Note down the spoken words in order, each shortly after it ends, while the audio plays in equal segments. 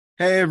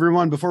Hey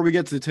everyone, before we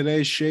get to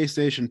today's Shea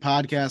Station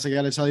podcast, I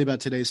got to tell you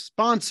about today's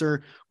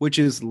sponsor, which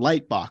is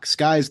Lightbox.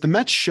 Guys, the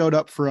Mets showed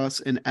up for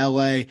us in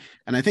LA,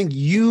 and I think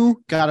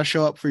you got to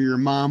show up for your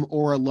mom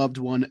or a loved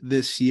one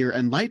this year,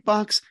 and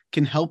Lightbox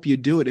can help you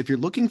do it. If you're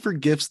looking for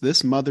gifts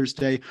this Mother's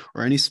Day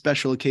or any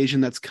special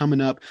occasion that's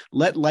coming up,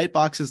 let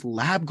Lightbox's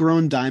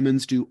lab-grown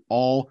diamonds do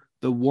all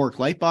the work.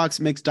 Lightbox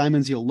makes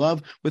diamonds you'll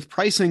love with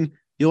pricing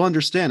you'll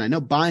understand. I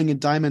know buying a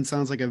diamond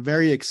sounds like a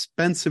very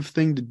expensive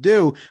thing to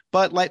do,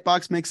 but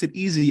Lightbox makes it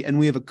easy, and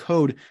we have a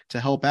code to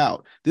help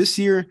out. This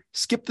year,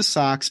 skip the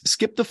socks,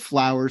 skip the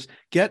flowers,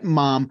 get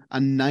mom a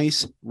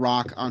nice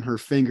rock on her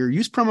finger.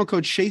 Use promo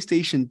code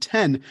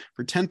ShayStation10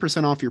 for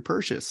 10% off your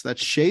purchase.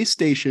 That's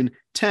ShayStation10,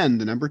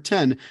 the number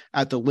 10,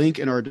 at the link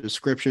in our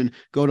description.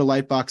 Go to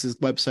Lightbox's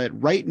website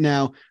right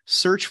now.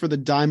 Search for the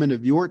diamond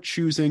of your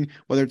choosing,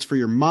 whether it's for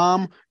your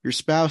mom, your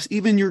spouse,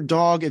 even your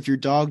dog. If your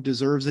dog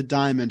deserves a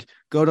diamond,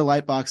 go to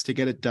Lightbox to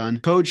get it done.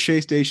 Code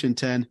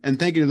ShayStation10, and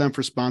thank you to them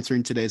for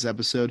sponsoring today's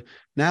episode.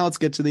 Now let's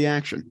get to the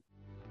action.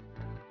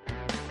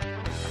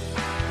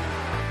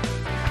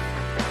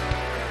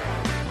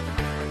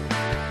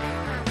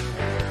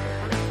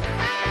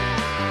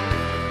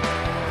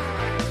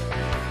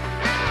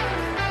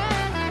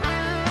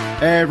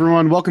 Hey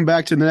everyone, welcome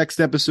back to the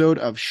next episode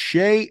of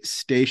Shea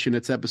Station.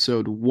 It's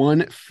episode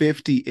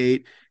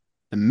 158.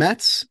 The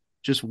Mets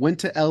just went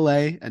to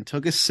LA and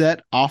took a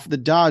set off the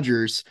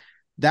Dodgers.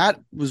 That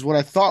was what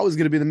I thought was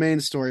going to be the main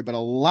story, but a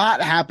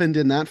lot happened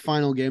in that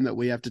final game that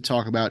we have to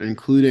talk about,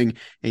 including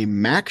a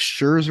Max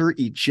Scherzer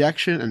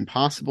ejection and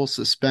possible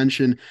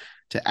suspension.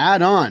 To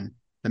add on,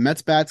 the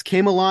Mets bats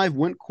came alive,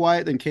 went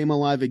quiet, then came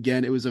alive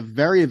again. It was a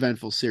very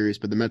eventful series,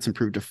 but the Mets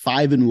improved to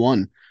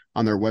 5-1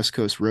 on their West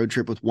Coast road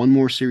trip with one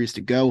more series to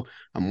go.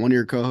 I'm one of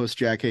your co-hosts,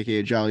 Jack,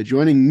 aka Jolly.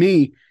 Joining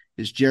me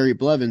is Jerry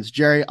Blevins.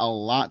 Jerry, a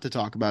lot to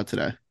talk about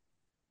today.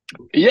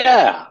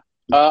 Yeah,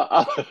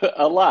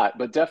 a lot,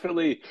 but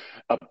definitely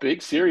a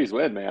big series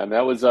win, man.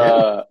 That was,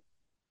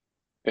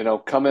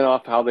 coming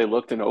off how they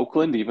looked in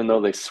Oakland, even though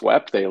they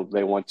swept, they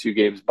won 2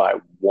 games by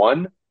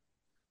 1.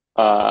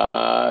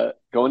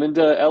 Going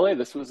into LA,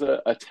 this was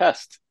a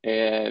test,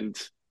 and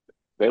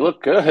they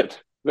looked good.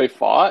 They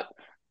fought,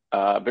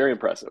 very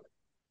impressive.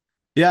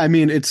 Yeah, I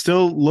mean, it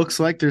still looks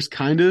like there's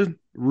kind of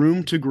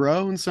room to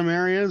grow in some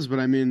areas, but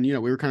I mean, we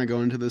were kind of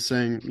going into this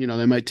saying,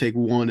 they might take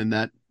one and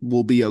that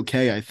will be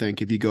okay, I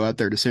think, if you go out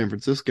there to San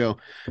Francisco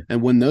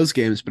and win those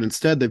games. But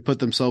instead, they've put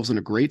themselves in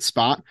a great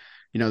spot.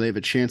 They have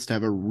a chance to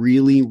have a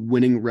really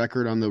winning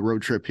record on the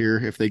road trip here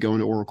if they go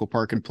into Oracle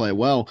Park and play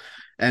well.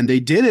 And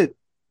they did it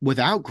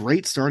without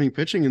great starting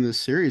pitching in this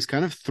series,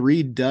 kind of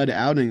 3 dud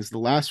outings. The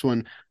last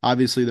one,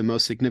 obviously the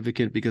most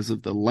significant because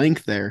of the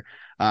length there.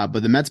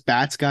 But the Mets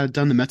bats got it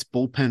done. The Mets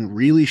bullpen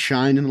really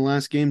shined in the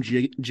last game.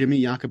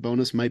 Jimmy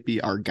Yacobonis might be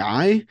our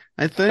guy,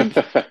 I think.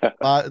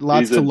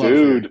 Lots He's a to love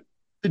dude. here.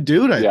 A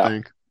dude, I Yeah,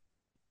 think.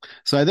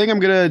 So I think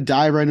I'm going to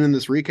dive right into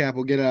this recap.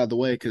 We'll get it out of the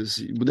way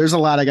because there's a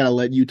lot I got to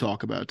let you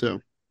talk about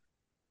too.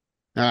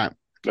 All right.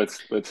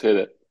 let's hit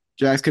it.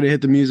 Jack's going to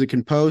hit the music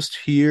in post.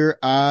 Here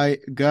I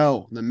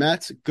go. The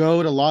Mets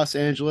go to Los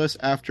Angeles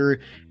after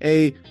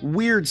a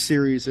weird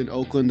series in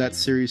Oakland, that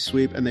series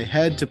sweep, and they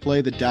head to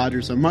play the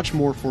Dodgers, a much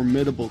more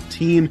formidable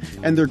team,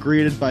 and they're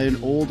greeted by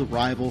an old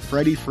rival,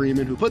 Freddie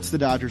Freeman, who puts the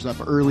Dodgers up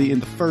early in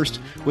the first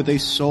with a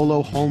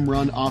solo home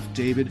run off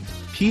David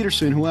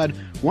Peterson, who had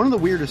one of the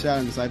weirdest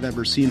outings I've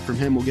ever seen from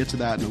him. We'll get to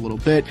that in a little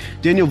bit.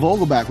 Daniel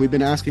Vogelbach, we've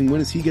been asking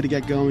when is he going to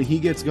get going. He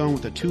gets going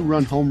with a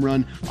 2-run home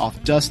run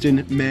off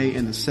Dustin May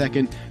in the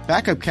second.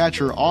 Backup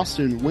catcher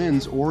Austin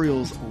Wynns,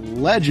 Orioles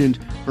legend,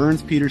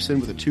 burns Peterson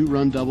with a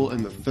 2-run double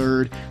in the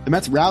third. The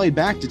Mets rallied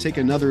back to take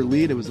another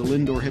lead. It was a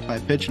Lindor hit by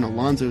pitch and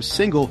Alonso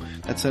single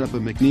that set up a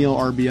McNeil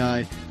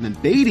RBI. And then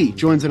Beatty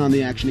joins in on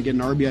the action to get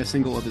an RBI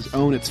single of his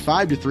own. It's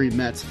 5-3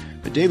 Mets.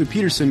 But David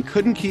Peterson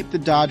couldn't keep the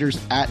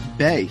Dodgers at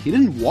bay. He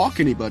didn't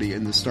walk anybody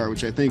in the start,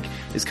 which I think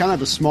is kind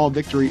of a small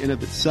victory in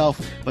of itself,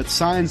 but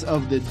signs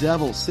of the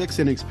devil. 6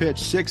 innings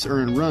pitched, 6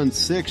 earned runs,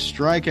 6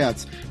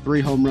 strikeouts,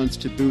 3 home runs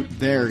to boot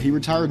there. He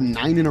retired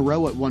 9 in a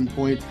row at one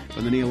point,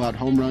 but then he allowed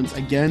home runs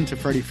again to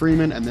Freddie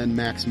Freeman and then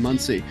Max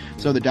Muncy.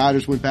 So the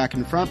Dodgers went back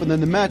in front, but then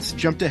the Mets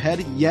jumped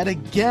ahead yet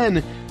again.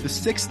 The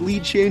 6th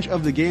lead change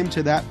of the game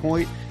to that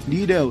point.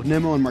 Nido,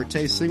 Nimmo, and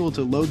Marte single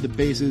to load the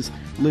bases.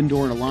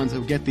 Lindor and Alonso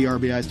get the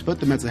RBIs to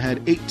put the Mets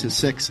ahead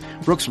 8-6.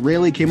 Brooks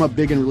Raley came up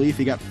big in relief.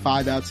 He got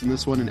 5 outs in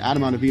this one, and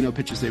Adam Ottavino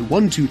pitches a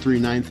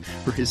 1-2-3 ninth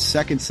for his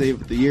second save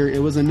of the year.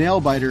 It was a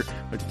nail-biter,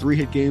 but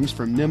 3-hit games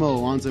from Nimmo,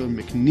 Alonso, and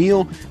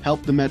McNeil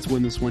helped the Mets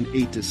win this one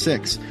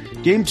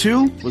 8-6. Game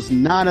 2 was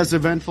not as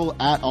eventful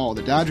at all.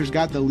 The Dodgers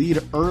got the lead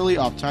early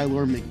off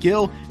Tyler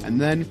McGill, and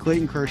then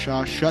Clayton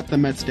Kershaw shut the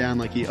Mets down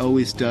like he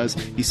always does.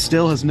 He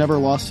still has never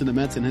lost to the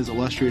Mets in his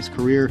illustrious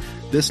career.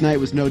 This night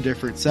was no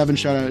different. 7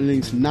 shutout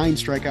innings, 9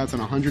 strikeouts on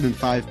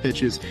 105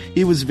 pitches.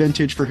 He was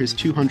vintage for his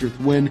 200th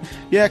win.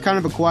 Yeah, kind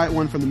of a quiet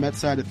one from the Mets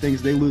side of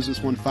things. They lose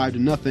this one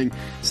 5-0.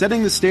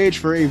 Setting the stage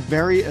for a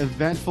very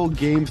eventful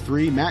Game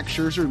 3. Max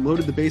Scherzer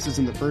loaded the bases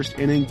in the first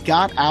inning,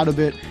 got out of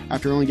it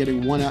after only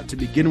getting 1 out to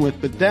begin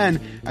with. But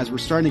then, as we're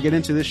starting to get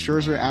into this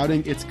Scherzer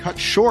outing, it's cut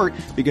short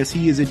because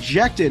he is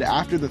ejected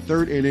after the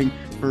 3rd inning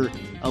for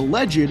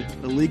alleged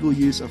illegal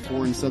use of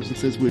foreign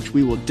substances, which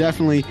we will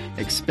definitely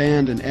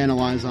expand and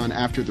analyze on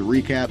after the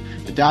recap.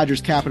 The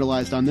Dodgers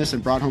capitalized on this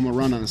and brought home a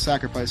run on a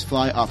sacrifice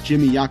fly off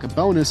Jimmy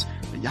Yacobonis.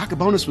 But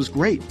Yacobonis was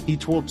great. He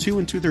toiled 2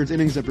 2/3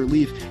 innings of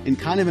relief in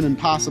kind of an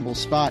impossible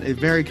spot. A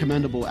very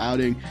commendable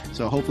outing.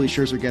 So hopefully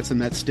Scherzer gets him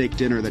that steak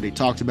dinner that he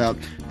talked about.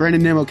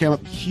 Brandon Nimmo came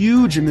up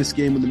huge in this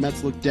game when the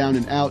Mets looked down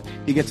and out.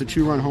 He gets a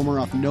 2-run homer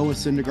off Noah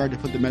Syndergaard to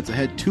put the Mets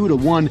ahead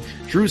 2-1.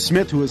 Drew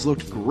Smith, who has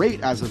looked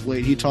great as of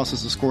late, he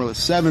tosses a scoreless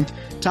 7th.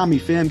 Tommy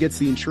Pham gets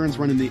the insurance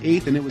run in the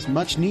 8th, and it was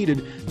much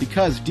needed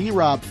because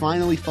D-Rob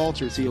finally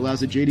falters. He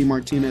allows a JD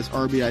Martinez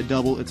RBI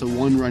double. It's a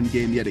 1-run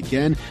game yet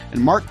again.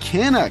 And Mark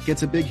Canha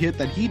gets a big hit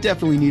that he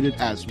definitely needed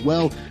as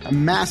well. A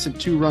massive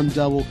 2-run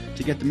double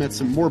to get the Mets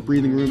some more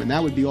breathing room, and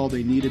that would be all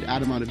they needed.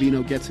 Adam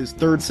Ottavino gets his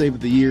 3rd save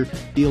of the year.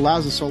 He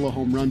allows a solo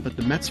home run, but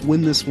the Mets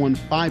win this one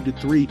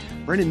 5-3.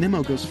 Brandon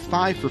Nimmo goes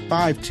 5 for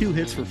 5, 2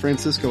 hits for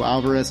Francisco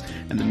Alvarez,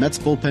 and the Mets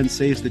bullpen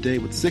saves the day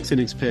with 6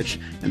 innings pitched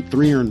and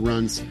 3 earned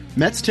runs.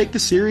 Mets take the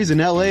series in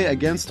LA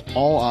against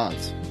all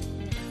odds.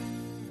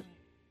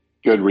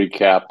 Good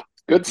recap.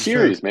 Good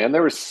series, man.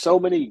 There were so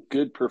many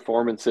good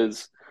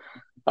performances.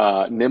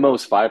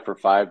 Nimmo's 5 for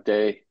 5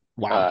 day.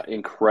 Wow.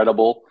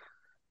 Incredible.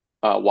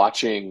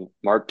 Watching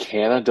Mark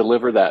Canha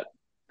deliver that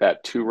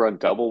 2-run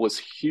double was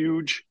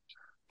huge.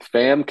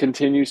 Pham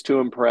continues to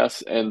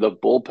impress, and the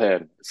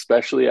bullpen,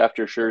 especially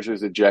after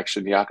Scherzer's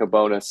ejection,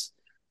 Yacobonis,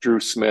 Drew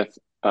Smith,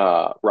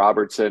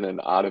 Robertson, and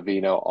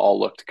Ottavino all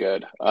looked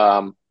good.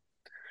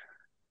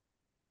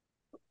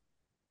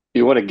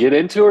 You want to get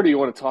into it, or do you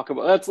want to talk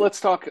about? Let's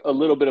talk a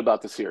little bit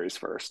about the series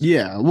first.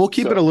 Yeah, we'll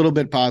keep it a little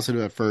bit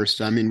positive at first.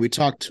 I mean, we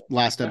talked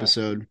last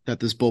episode that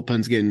this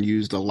bullpen's getting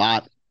used a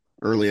lot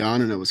early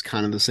on, and it was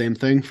kind of the same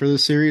thing for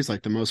this series.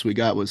 Like the most we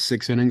got was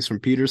 6 innings from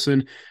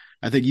Peterson.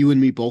 I think you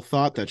and me both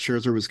thought that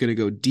Scherzer was going to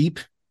go deep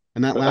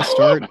in that last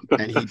start,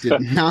 and he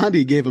did not.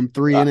 He gave him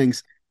 3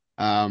 innings.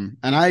 And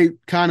I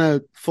kind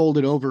of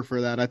folded over for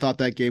that. I thought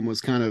that game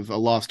was kind of a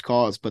lost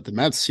cause, but the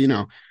Mets,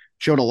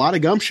 showed a lot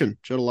of gumption,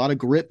 showed a lot of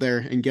grit there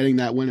in getting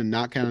that win and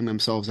not counting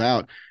themselves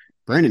out.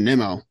 Brandon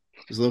Nimmo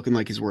is looking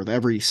like he's worth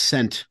every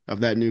cent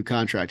of that new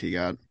contract he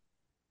got.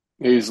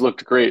 He's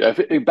looked great. I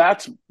think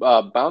bats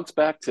bounced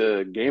back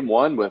to Game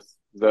 1 with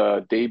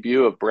the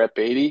debut of Brett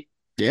Baty.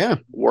 Yeah,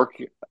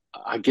 working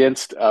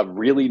against a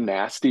really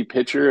nasty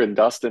pitcher in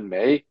Dustin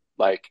May.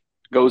 Like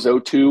goes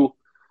 0-2,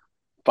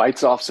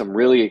 fights off some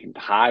really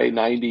high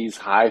 90s,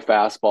 high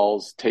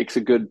fastballs, takes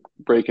a good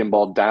breaking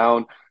ball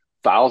down,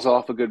 fouls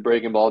off a good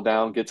breaking ball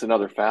down, gets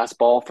another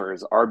fastball for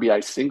his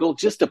RBI single.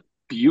 Just a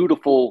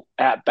beautiful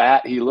at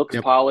bat. He looks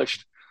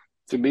polished.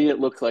 To me, it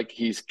looks like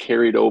he's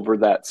carried over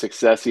that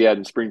success he had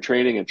in spring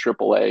training and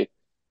AAA.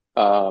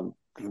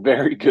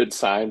 Very good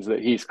signs that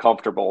he's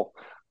comfortable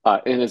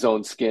in his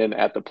own skin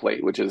at the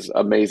plate, which is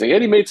amazing.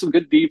 And he made some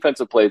good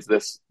defensive plays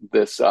this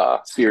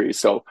series.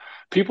 So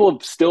people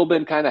have still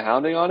been kind of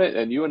hounding on it,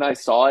 and you and I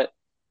saw it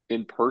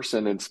in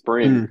person in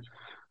spring.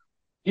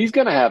 He's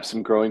going to have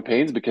some growing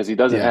pains because he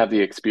doesn't have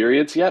the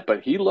experience yet,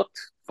 but he looked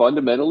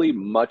fundamentally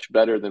much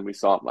better than we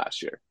saw him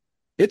last year.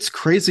 It's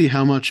crazy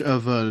how much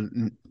of a,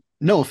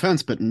 no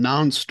offense, but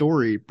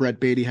non-story Brett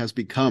Baty has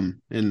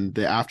become in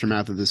the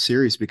aftermath of this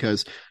series,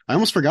 because I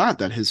almost forgot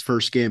that his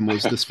first game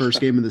was this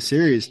first game of the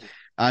series.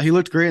 He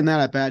looked great in that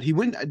at bat. He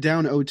went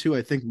down 0-2,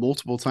 I think,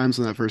 multiple times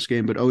in that first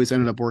game, but always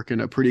ended up working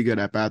a pretty good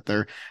at bat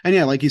there. And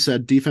yeah, like you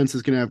said, defense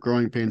is going to have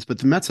growing pains, but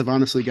the Mets have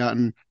honestly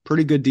gotten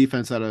pretty good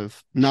defense out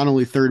of not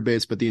only third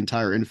base, but the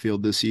entire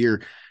infield this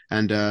year.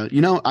 And,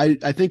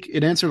 I think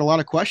it answered a lot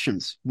of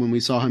questions when we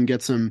saw him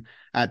get some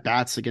at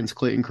bats against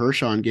Clayton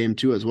Kershaw in Game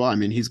 2 as well. I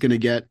mean, he's going to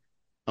get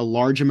a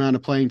large amount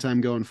of playing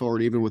time going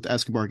forward, even with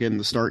Escobar getting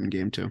the start in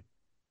Game 2.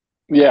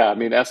 Yeah, I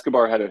mean,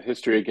 Escobar had a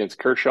history against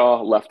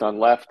Kershaw, left on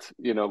left.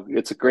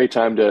 It's a great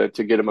time to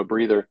get him a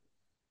breather.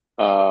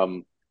 I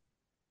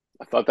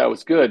thought that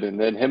was good. And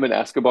then him and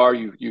Escobar,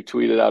 you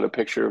tweeted out a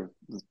picture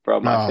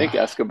from, I think,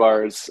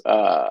 Escobar's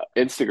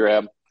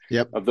Instagram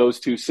of those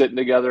two sitting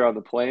together on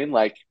the plane.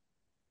 Like,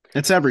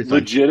 it's everything.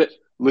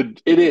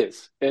 It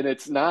is. And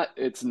it's not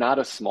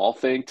a small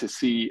thing to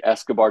see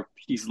Escobar.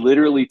 He's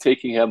literally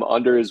taking him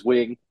under his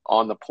wing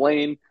on the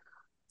plane.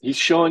 He's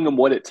showing him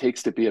what it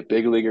takes to be a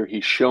big leaguer.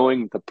 He's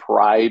showing the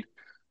pride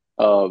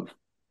of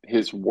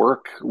his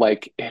work.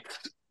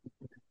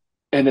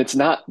 And it's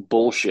not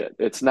bullshit.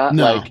 It's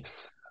not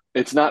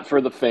it's not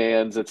for the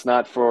fans. It's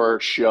not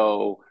for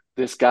show.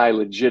 This guy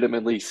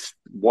legitimately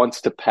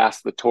wants to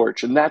pass the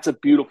torch. And that's a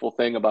beautiful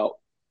thing about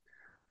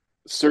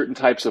certain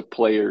types of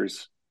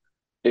players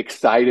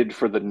excited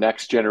for the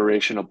next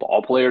generation of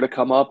ball player to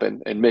come up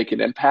and make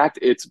an impact.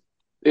 It's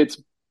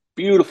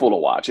beautiful to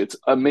watch. It's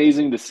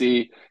amazing to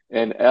see.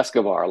 And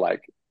Escobar,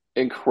 like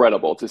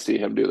incredible to see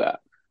him do that.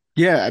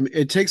 Yeah, I mean,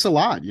 it takes a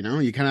lot, you know.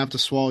 You kind of have to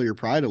swallow your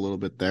pride a little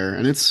bit there,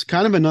 and it's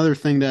kind of another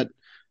thing that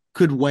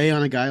could weigh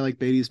on a guy like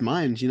Beatty's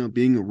mind, you know,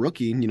 being a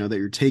rookie, you know, that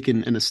you're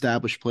taking an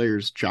established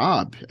player's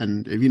job.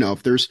 And if, you know,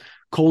 if there's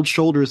cold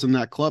shoulders in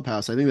that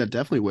clubhouse, I think that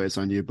definitely weighs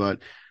on you. But,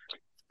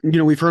 you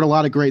know, we've heard a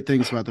lot of great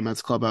things about the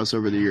Mets clubhouse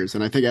over the years,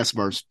 and I think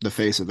Escobar's the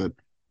face of it.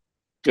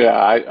 Yeah,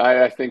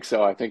 I think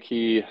so. I think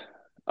he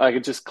like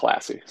it's just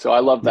classy. So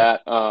I love Yeah.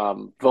 that.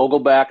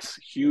 Vogelback's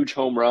huge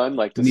home run,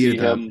 like to see Needed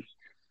that. him.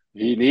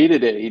 He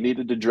needed it. He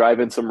needed to drive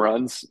in some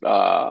runs,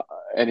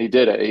 and he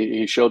did it.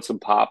 He showed some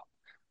pop.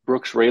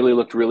 Brooks Raley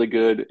looked really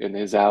good in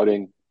his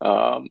outing.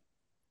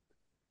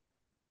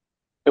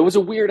 It was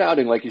a weird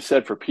outing, like you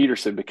said, for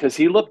Peterson because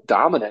he looked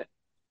dominant.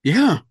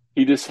 Yeah.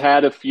 He just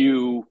had a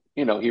few,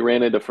 he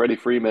ran into Freddie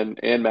Freeman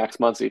and Max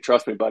Muncy.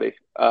 Trust me, buddy.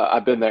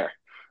 I've been there.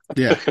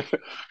 Yeah.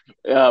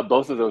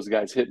 Both of those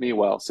guys hit me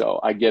well, so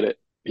I get it.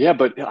 Yeah,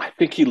 but I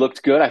think he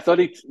looked good. I thought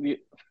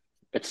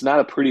it's not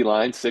a pretty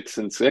line,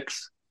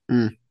 6-6.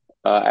 Mm.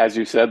 As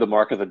you said, the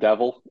mark of the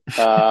devil.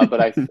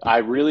 But I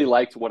really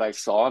liked what I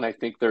saw, and I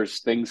think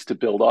there's things to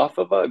build off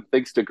of,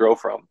 things to grow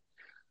from.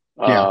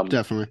 Yeah, Um,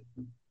 definitely.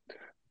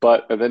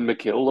 but and then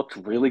McGill looked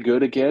really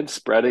good again,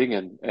 spreading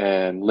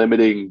and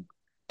limiting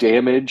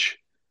damage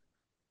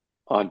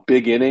on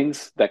big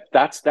innings.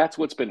 That's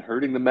what's been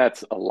hurting the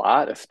Mets a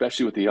lot,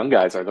 especially with the young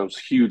guys, are those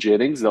huge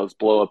innings, those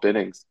blow up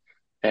innings.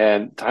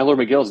 And Tyler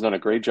McGill has done a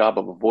great job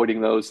of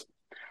avoiding those.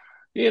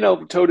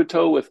 Toe to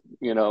toe with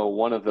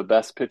one of the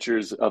best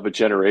pitchers of a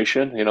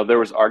generation. There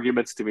was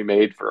arguments to be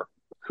made for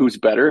who's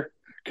better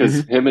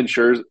because Hmm. him and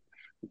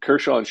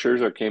Kershaw and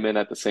Scherzer came in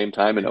at the same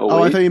time in Oh,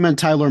 I thought '08. you meant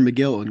Tyler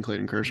McGill and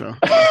Clayton Kershaw.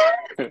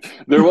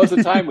 There was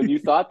a time when you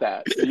thought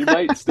that. You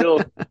might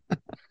still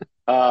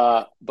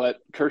but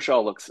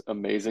Kershaw looks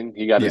amazing.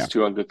 He got his Yeah.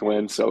 200th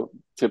win, so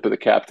tip of the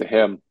cap to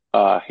him.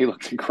 He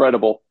looked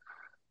incredible.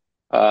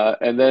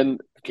 And then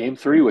game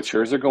three with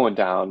Scherzer going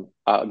down,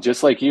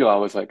 just like you, I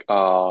was like,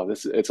 "Oh,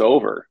 it's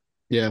over."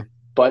 Yeah.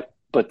 But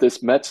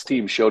this Mets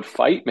team showed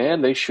fight,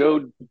 man. They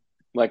showed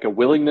like a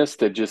willingness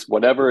to just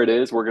whatever it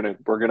is, we're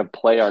gonna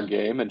play our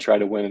game and try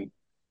to win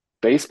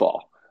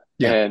baseball.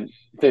 Yeah. And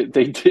they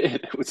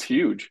did. It was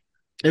huge.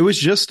 It was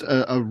just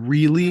a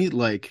really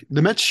like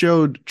the Mets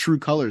showed true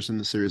colors in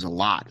the series a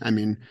lot. I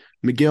mean,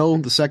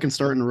 McGill, the second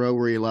start in a row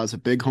where he allows a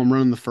big home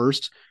run in the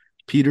first.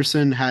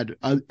 Peterson had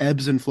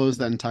ebbs and flows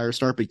that entire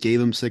start, but gave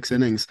him 6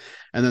 innings.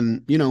 And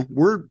then, you know,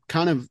 we're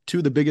kind of two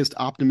of the biggest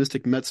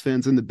optimistic Mets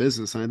fans in the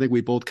business. And I think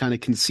we both kind of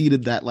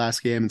conceded that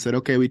last game and said,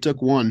 okay, we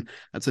took one.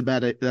 That's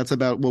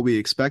about what we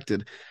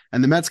expected.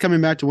 And the Mets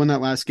coming back to win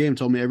that last game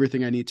told me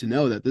everything I need to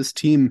know that this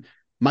team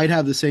might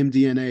have the same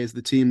DNA as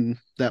the team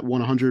that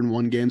won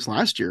 101 games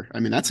last year. I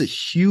mean, that's a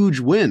huge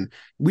win.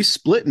 We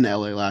split in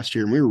LA last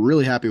year, and we were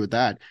really happy with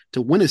that.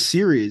 To win a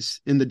series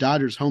in the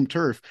Dodgers' home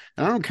turf,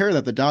 and I don't care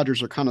that the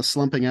Dodgers are kind of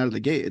slumping out of the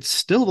gate. It's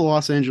still the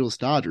Los Angeles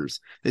Dodgers.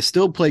 They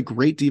still play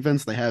great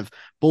defense. They have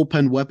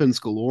bullpen weapons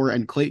galore,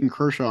 and Clayton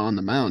Kershaw on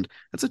the mound.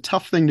 That's a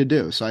tough thing to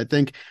do. So I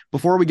think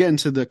before we get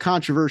into the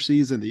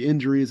controversies and the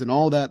injuries and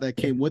all that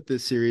came with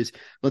this series,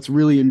 let's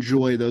really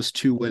enjoy those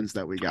 2 wins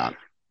that we got.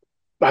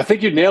 I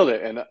think you nailed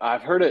it. And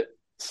I've heard it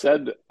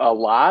said a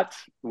lot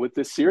with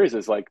this series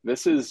is like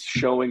this is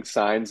showing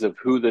signs of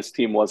who this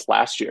team was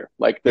last year.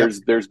 Like Yep.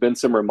 there's been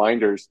some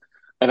reminders.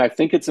 And I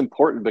think it's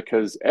important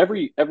because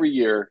every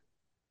year,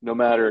 no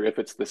matter if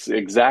it's the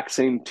exact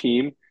same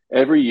team,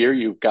 every year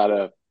you've got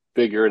to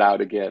figure it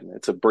out again.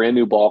 It's a brand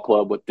new ball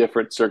club with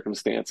different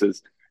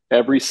circumstances.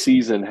 Every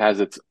season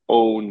has its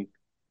own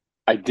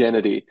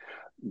identity.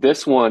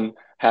 This one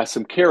has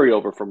some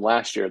carryover from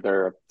last year.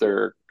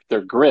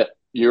 Their grit.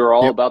 You're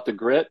all Yep. about the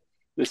grit.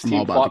 This I'm all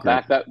team about the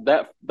fought grit.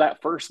 back.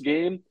 That first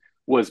game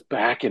was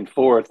back and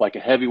forth like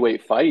a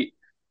heavyweight fight.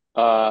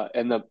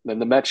 And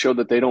the Mets showed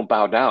that they don't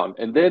bow down.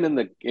 And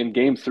then in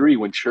game three,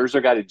 when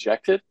Scherzer got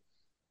ejected,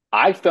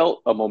 I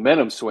felt a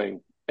momentum swing,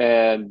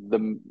 and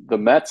the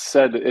Mets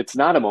said it's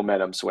not a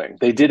momentum swing.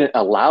 They didn't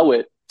allow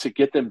it to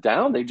get them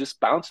down. They just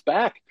bounced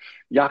back.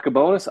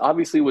 Yacobonis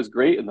obviously was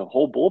great in the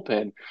whole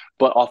bullpen,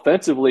 but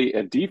offensively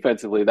and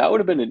defensively, that would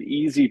have been an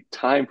easy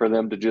time for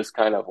them to just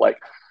kind of like,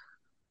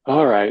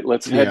 all right,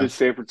 let's head Yeah. to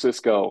San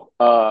Francisco.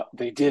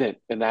 They didn't,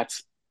 and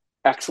that's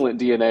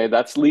excellent DNA.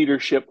 That's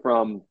leadership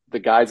from the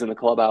guys in the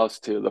clubhouse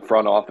to the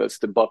front office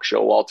to Buck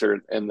Showalter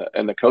and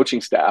the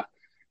coaching staff.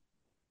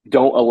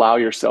 Don't allow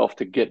yourself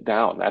to get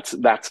down.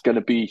 That's going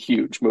to be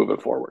huge moving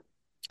forward.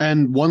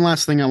 And one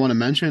last thing I want to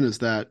mention is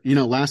that, you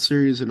know, last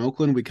series in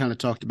Oakland, we kind of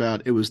talked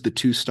about it was the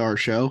two-star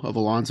show of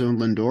Alonso and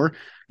Lindor.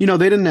 You know,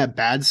 they didn't have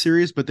bad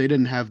series, but they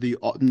didn't have the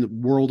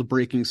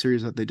world-breaking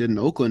series that they did in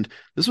Oakland.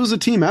 This was a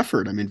team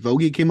effort. I mean,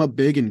 Vogie came up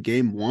big in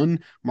game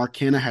one. Mark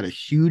Canha had a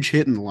huge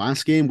hit in the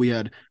last game. We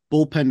had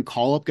bullpen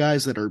call-up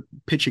guys that are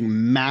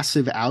pitching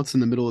massive outs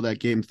in the middle of that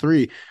game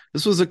three.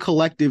 This was a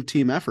collective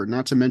team effort,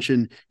 not to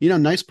mention, you know,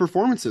 nice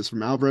performances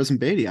from Alvarez and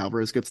Beatty.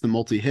 Alvarez gets the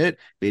multi-hit.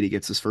 Beatty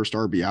gets his first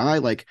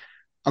RBI. Like,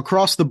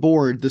 across the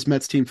board, this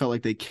Mets team felt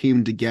like they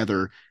came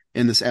together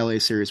in this LA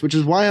series, which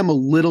is why I'm a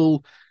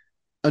little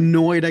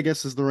annoyed, I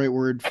guess is the right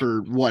word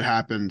for what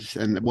happened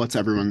and what's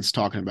everyone's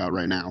talking about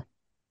right now.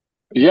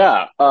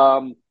 Yeah,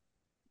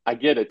 I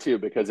get it too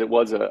because it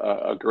was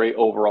a great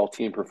overall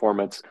team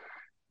performance.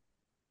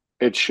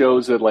 It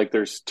shows that like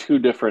there's two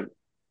different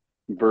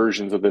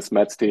versions of this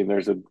Mets team.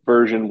 There's a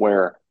version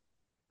where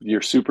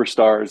your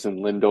superstars and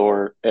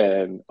Lindor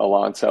and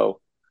Alonso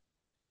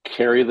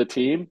carry the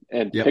team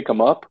and Yep. pick them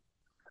up,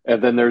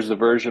 and then there's the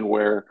version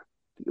where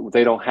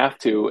they don't have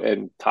to,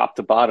 and top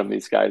to bottom,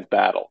 these guys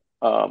battle.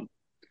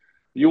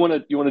 You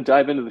want to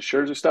dive into the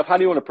Scherzer stuff? How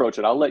do you want to approach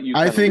it? I'll let you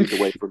I kind of lead the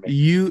way think for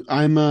me.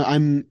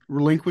 I'm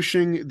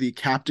relinquishing the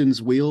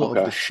captain's wheel of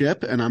the Okay.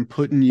 ship and I'm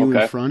putting you in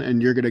Okay. front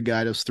and you're going to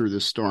guide us through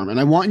this storm. And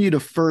I want you to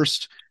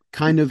first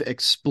kind of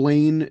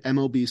explain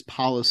MLB's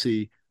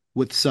policy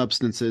with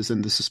substances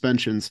and the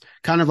suspensions,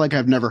 kind of like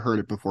I've never heard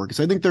it before because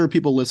I think there are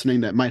people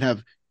listening that might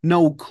have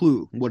no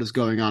clue what is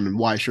going on and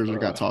why Scherzer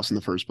got Uh, tossed in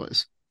the first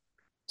place.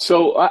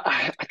 so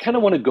I kind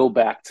of want to go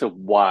back to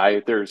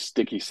why there's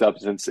sticky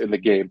substance in the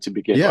game to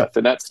begin Yeah. with,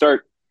 and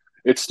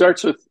it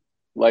starts with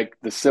like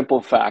the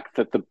simple fact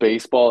that the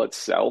baseball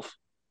itself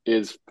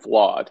is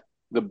flawed.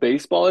 The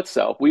baseball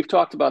itself, we've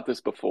talked about this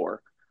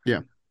before.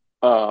 Yeah.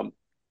 Um,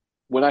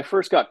 when I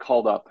first got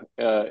called up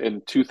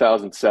in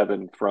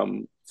 2007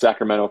 from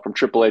Sacramento, from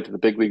AAA to the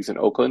big leagues in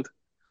Oakland,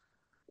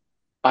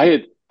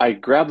 I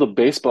grabbed the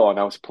baseball and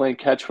I was playing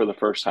catch for the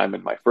first time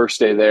in my first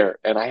day there,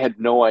 and I had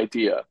no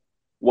idea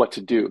what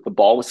to do. The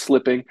ball was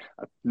slipping.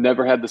 I've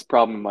never had this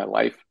problem in my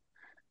life.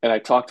 And I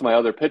talked to my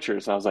other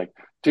pitchers and I was like,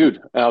 dude,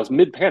 and I was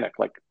mid panic,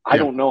 like, I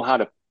Yeah. don't know how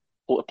to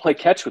play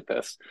catch with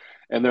this.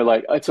 And they're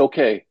like, it's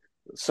okay.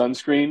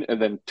 Sunscreen,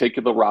 and then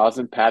take the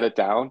rosin, pat it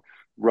down,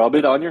 rub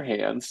it on your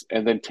hands,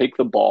 and then take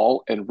the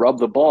ball and rub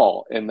the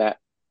ball, and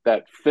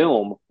that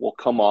film will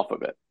come off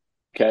of it.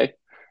 Okay.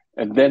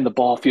 And then the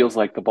ball feels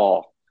like the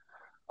ball.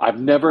 I've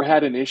never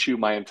had an issue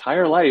my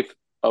entire life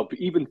of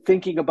even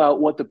thinking about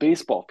what the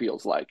baseball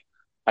feels like.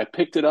 I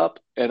picked it up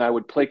and I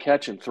would play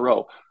catch and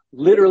throw.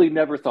 Literally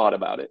never thought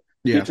about it.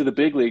 Yeah. Get to the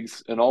big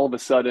leagues and all of a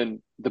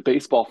sudden the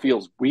baseball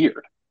feels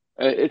weird.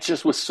 It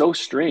just was so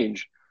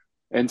strange.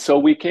 And so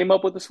we came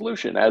up with a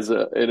solution as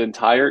an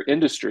entire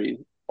industry.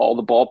 All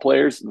the ball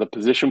players, the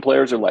position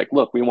players are like,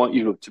 look, we want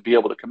you to be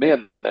able to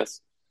command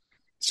this.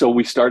 So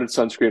we started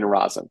sunscreen and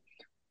rosin.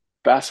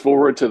 Fast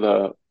forward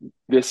to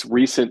this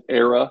recent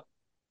era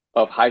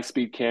of high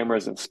speed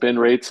cameras and spin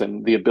rates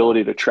and the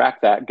ability to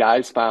track that,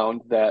 guys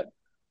found that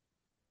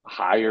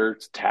higher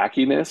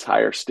tackiness,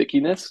 higher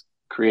stickiness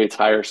creates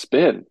higher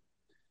spin.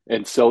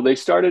 And so they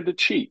started to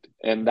cheat.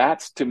 And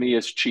that's to me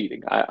is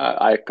cheating.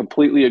 I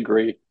completely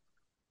agree.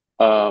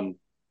 Um,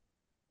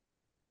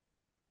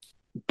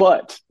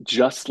 but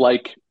just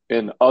like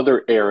in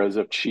other eras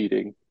of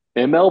cheating,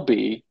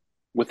 MLB,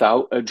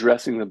 without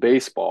addressing the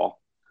baseball,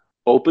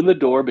 opened the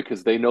door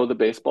because they know the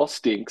baseball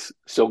stinks.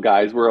 So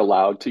guys were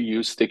allowed to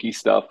use sticky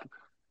stuff,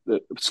 the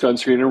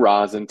sunscreen and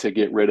rosin to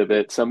get rid of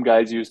it. Some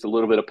guys used a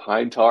little bit of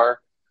pine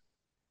tar,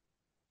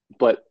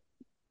 but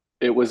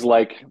it was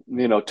like,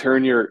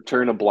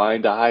 turn a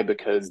blind eye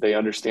because they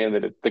understand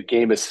that the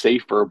game is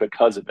safer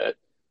because of it.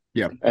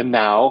 Yeah. And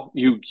now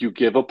you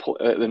give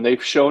and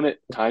they've shown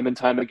it time and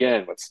time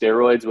again with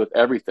steroids, with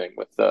everything,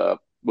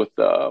 with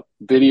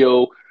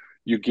video.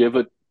 You give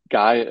a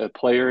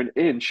player an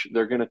inch,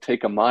 they're going to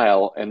take a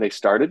mile, and they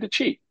started to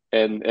cheat.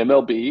 And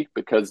MLB,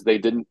 because they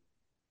didn't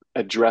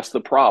address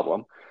the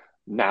problem,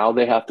 now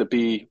they have to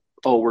be,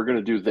 oh, we're going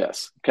to do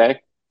this. Okay,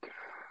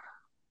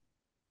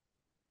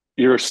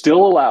 you're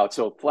still allowed.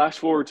 So flash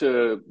forward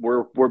to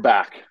we're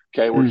back.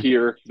 Okay, we're Mm.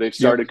 here. They've Yep.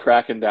 started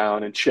cracking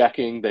down and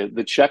checking.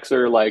 The checks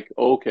are like,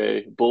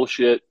 okay,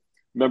 bullshit.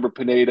 Remember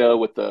Pineda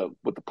with the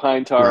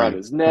pine tar on Right.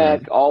 his Right.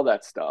 neck, all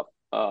that stuff.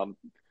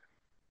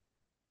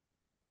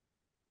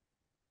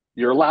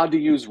 You're allowed to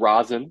use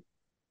rosin.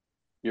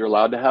 You're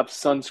allowed to have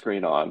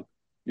sunscreen on.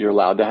 You're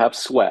allowed to have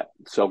sweat.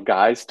 So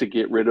guys, to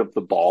get rid of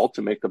the ball,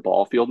 to make the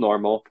ball feel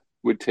normal,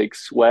 would take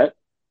sweat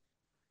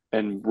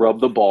and rub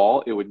the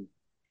ball. It would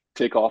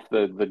take off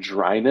the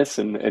dryness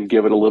and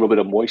give it a little bit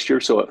of moisture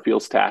so it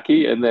feels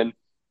tacky. And then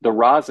the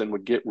rosin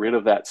would get rid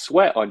of that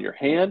sweat on your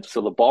hand.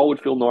 So the ball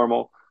would feel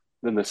normal.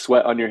 Then the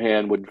sweat on your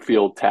hand would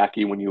feel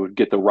tacky when you would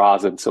get the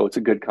rosin. So it's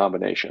a good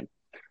combination.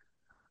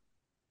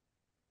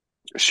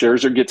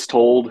 Scherzer gets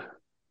told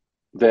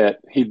that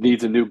he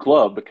needs a new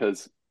glove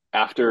because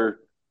after,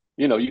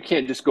 you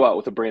can't just go out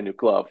with a brand new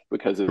glove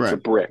because it's a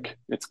Right. brick.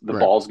 It's the Right.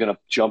 ball's going to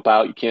jump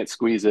out. You can't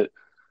squeeze it.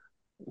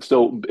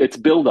 So it's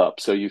build up.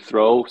 So you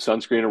throw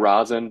sunscreen and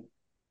rosin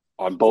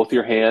on both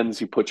your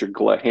hands. You put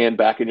your hand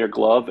back in your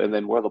glove, and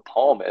then where the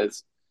palm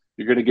is,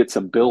 you're going to get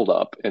some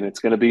buildup, and it's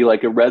going to be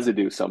like a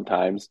residue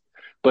sometimes,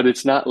 but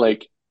it's not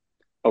like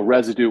a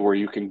residue where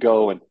you can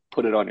go and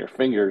put it on your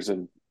fingers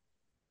and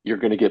you're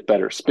going to get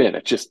better spin.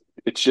 It's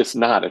just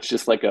not. It's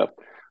just like a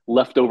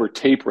leftover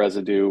tape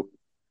residue.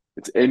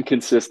 It's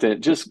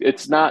inconsistent. Just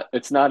it's not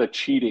a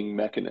cheating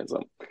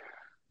mechanism.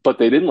 But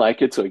they didn't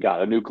like it, so he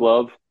got a new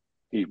glove.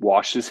 He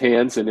washed his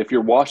hands, and if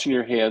you're washing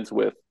your hands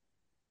with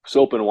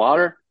soap and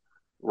water,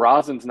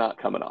 rosin's not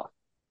coming off.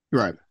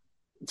 Right.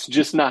 It's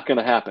just not going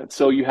to happen.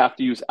 So you have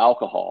to use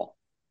alcohol,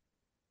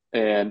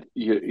 and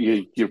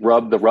you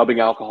rub the rubbing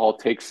alcohol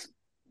takes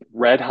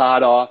red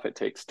hot off. It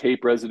takes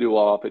tape residue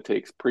off. It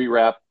takes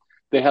pre-wrap.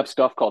 They have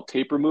stuff called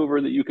tape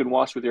remover that you can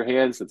wash with your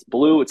hands. It's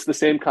blue. It's the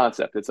same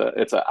concept. It's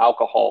a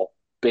alcohol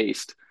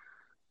based,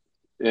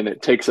 and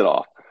it takes it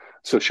off.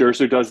 So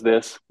Scherzer does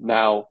this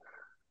now.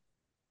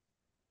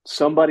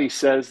 Somebody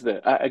says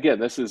that again.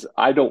 This is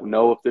I don't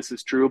know if this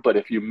is true, but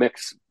if you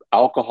mix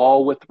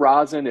alcohol with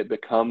rosin, it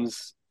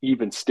becomes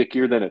even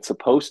stickier than it's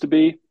supposed to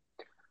be.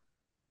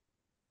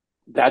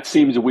 That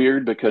seems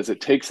weird because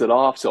it takes it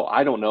off. So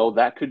I don't know.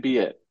 That could be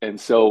it.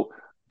 And so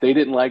they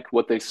didn't like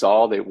what they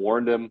saw. They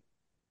warned him.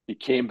 He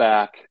came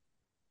back.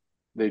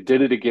 They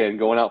did it again,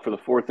 going out for the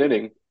fourth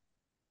inning.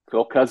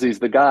 Phil Cuzzy's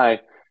the guy,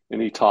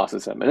 and he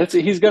tosses him. And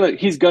he's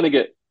gonna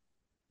get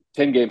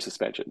 10-game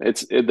suspension.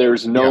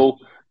 There's Yeah. no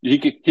he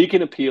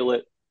can appeal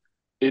it.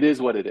 It is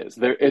what it is.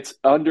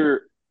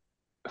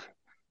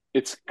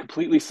 It's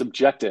completely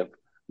subjective.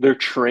 They're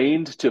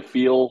trained to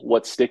feel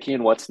what's sticky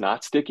and what's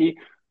not sticky.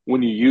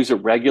 When you use a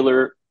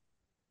regular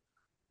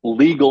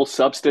legal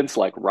substance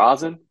like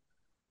rosin,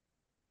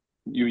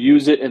 you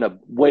use it in a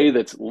way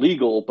that's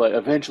legal, but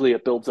eventually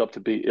it builds up to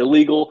be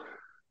illegal.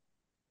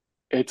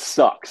 It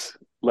sucks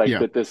like Yeah.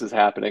 that this is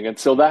happening. And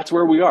so that's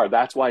where we are.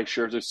 That's why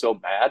Scherzer's so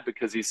mad,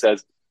 because he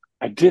says,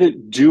 I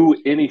didn't do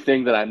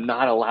anything that I'm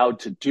not allowed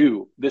to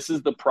do. This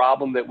is the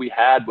problem that we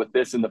had with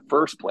this in the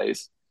first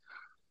place.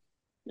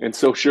 And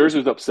so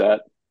Scherzer's upset.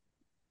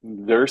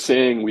 They're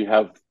saying we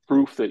have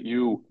proof that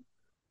you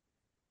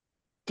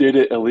did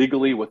it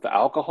illegally with the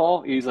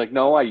alcohol. He's like,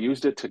 no, I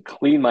used it to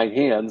clean my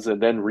hands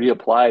and then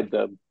reapplied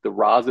the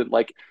rosin.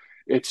 Like,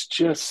 it's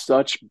just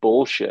such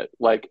bullshit.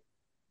 Like,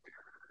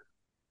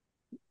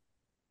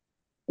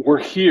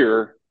 we're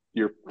here,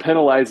 you're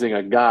penalizing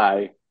a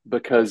guy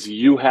because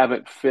you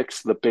haven't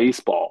fixed the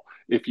baseball.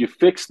 If you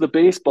fix the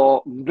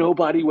baseball,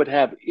 nobody would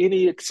have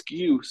any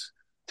excuse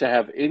to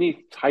have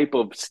any type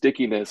of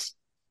stickiness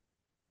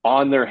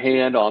on their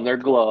hand, on their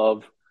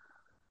glove.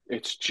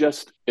 It's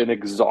just an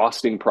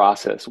exhausting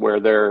process where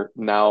they're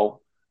now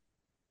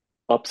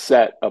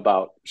upset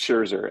about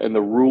Scherzer and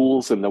the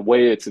rules and the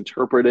way it's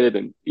interpreted.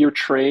 And you're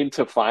trained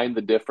to find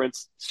the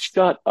difference.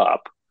 Shut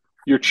up.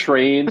 You're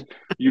trained.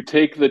 You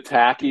take the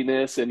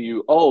tackiness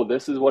and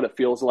this is what it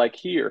feels like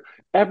here.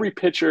 Every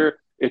pitcher,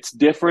 it's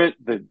different.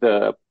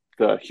 The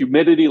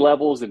humidity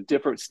levels in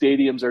different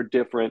stadiums are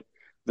different.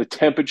 The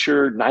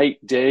temperature, night,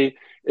 day,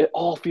 it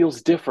all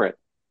feels different.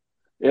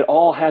 It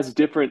all has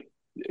different,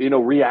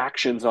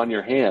 reactions on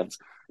your hands.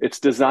 It's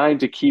designed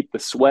to keep the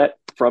sweat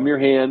from your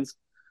hands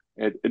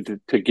and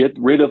to get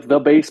rid of the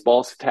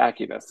baseball's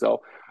tackiness.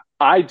 So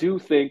I do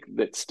think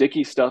that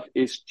sticky stuff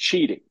is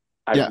cheating.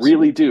 I Yes.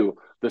 really do.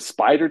 The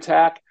spider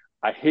tack,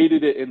 I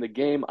hated it in the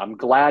game. I'm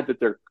glad that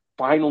they're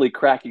finally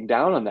cracking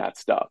down on that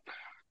stuff.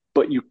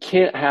 But you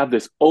can't have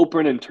this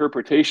open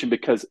interpretation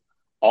because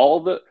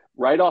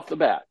right off the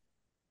bat,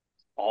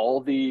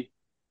 all the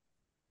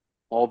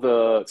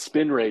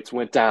spin rates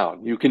went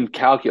down. You can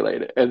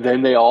calculate it. And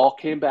then they all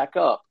came back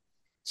up.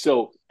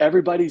 So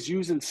everybody's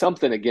using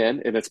something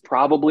again, and it's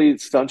probably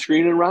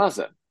sunscreen and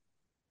rosin.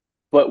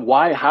 But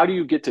why? How do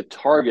you get to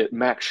target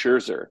Max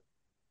Scherzer?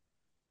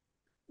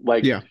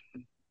 Like, Yeah.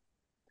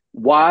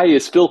 why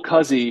is Phil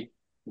Cuzzy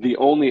the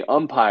only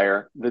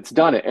umpire that's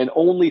done it? And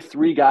only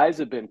 3 guys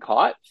have been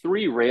caught,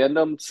 3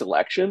 random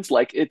selections.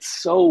 Like, it's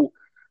so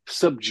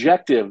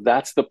subjective.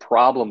 That's the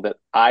problem that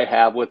I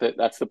have with it.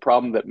 That's the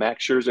problem that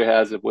Max Scherzer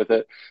has with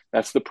it.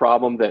 That's the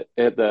problem that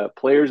the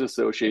Players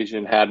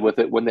Association had with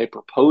it when they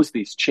proposed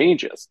these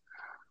changes.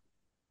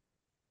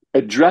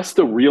 Address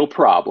the real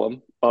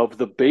problem of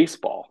the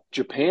baseball.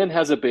 Japan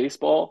has a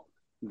baseball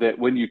that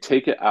when you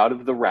take it out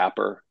of the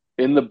wrapper,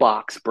 in the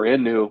box,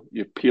 brand new,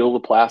 you peel the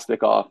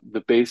plastic off,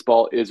 the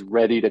baseball is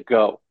ready to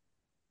go.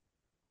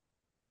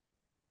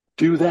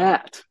 Do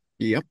that.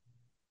 Yep.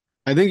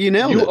 I think you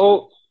nailed You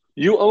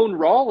it. own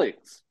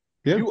Rawlings.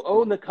 Yeah. You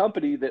own the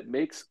company that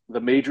makes the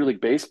Major League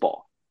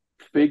Baseball.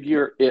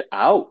 Figure it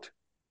out.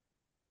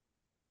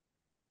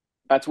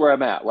 That's where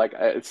I'm at. Like,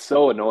 it's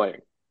so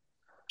annoying.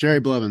 Jerry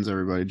Blevins,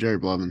 everybody. Jerry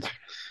Blevins.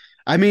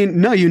 I mean,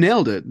 no, you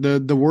nailed it.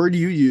 The word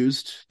you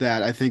used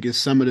that I think is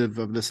summative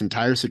of this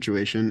entire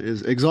situation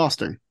is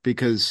exhausting,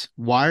 because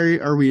why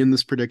are we in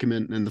this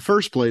predicament in the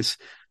first place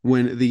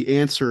when the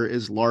answer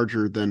is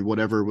larger than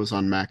whatever was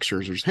on Max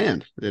Scherzer's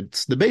hand?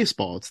 It's the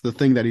baseball. It's the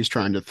thing that he's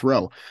trying to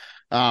throw.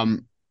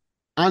 On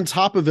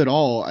top of it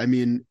all, I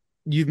mean,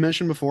 you've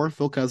mentioned before,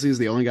 Phil Cuzzy is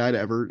the only guy to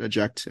ever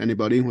eject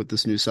anybody with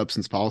this new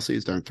substance policy.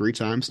 He's done it 3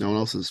 times. No one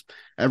else has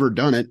ever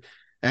done it.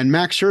 And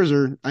Max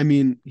Scherzer, I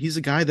mean, he's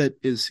a guy that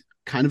is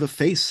kind of a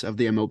face of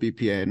the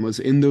MLBPA and was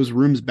in those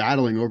rooms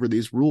battling over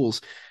these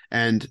rules.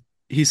 And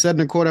he said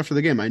in a quote after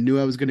the game, I knew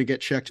I was going to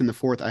get checked in the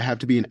 4th. I have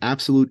to be an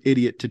absolute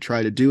idiot to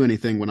try to do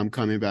anything when I'm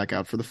coming back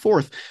out for the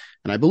 4th.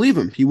 And I believe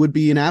him. He would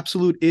be an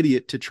absolute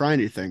idiot to try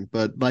anything.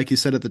 But like you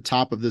said at the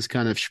top of this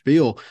kind of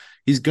spiel,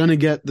 he's going to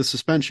get the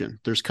suspension.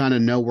 There's kind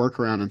of no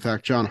workaround. In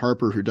fact, John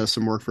Harper, who does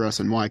some work for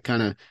SNY,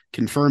 kind of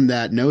confirmed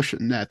that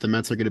notion that the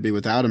Mets are going to be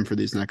without him for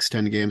these next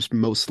 10 games,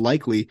 most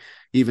likely,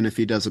 even if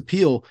he does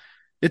appeal.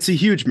 It's a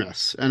huge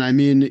mess. And I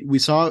mean, we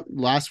saw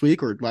last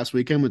week or last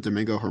weekend with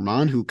Domingo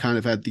Herman, who kind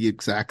of had the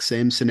exact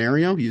same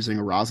scenario, using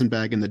a rosin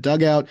bag in the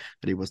dugout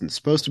that he wasn't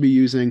supposed to be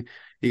using.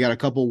 He got a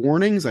couple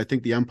warnings. I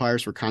think the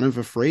umpires were kind of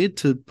afraid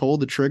to pull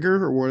the trigger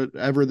or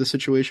whatever the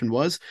situation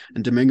was.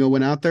 And Domingo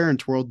went out there and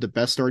twirled the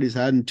best start he's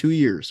had in 2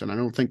 years. And I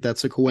don't think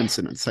that's a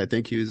coincidence. I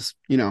think he was,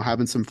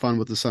 having some fun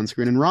with the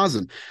sunscreen and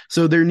rosin.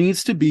 So there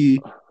needs to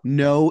be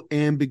no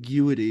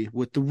ambiguity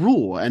with the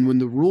rule. And when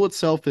the rule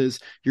itself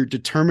is you're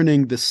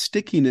determining the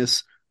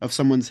stickiness of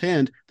someone's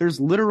hand, there's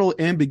literal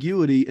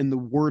ambiguity in the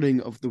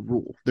wording of the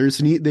rule. There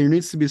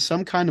needs to be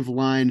some kind of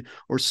line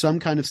or some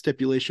kind of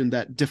stipulation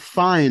that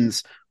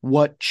defines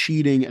what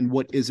cheating and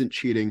what isn't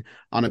cheating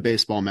on a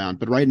baseball mound.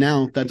 But right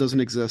now, that doesn't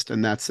exist,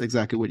 and that's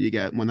exactly what you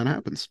get when that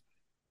happens.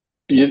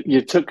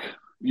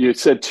 You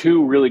said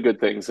two really good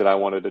things that I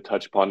wanted to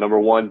touch upon. Number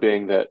one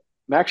being that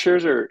Max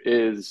Scherzer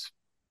is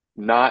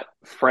not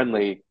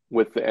friendly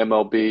with the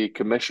MLB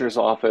commissioner's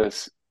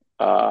office.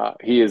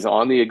 He is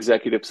on the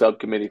executive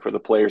subcommittee for the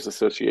Players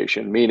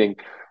Association, meaning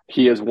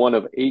he is one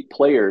of 8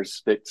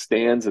 players that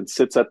stands and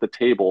sits at the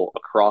table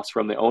across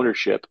from the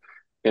ownership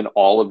in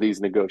all of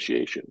these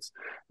negotiations.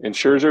 And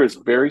Scherzer is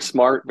very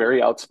smart,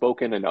 very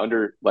outspoken, and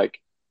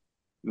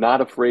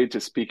not afraid to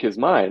speak his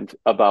mind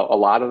about a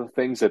lot of the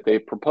things that they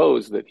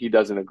propose that he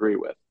doesn't agree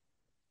with.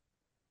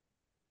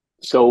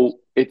 So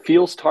it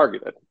feels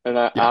targeted. And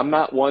I'm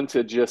not one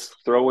to just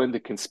throw into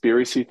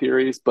conspiracy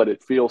theories, but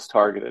it feels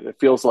targeted. It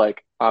feels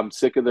like I'm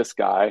sick of this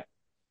guy.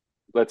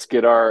 Let's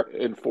get our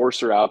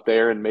enforcer out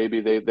there, and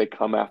maybe they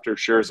come after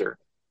Scherzer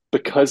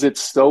because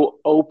it's so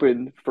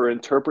open for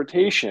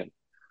interpretation.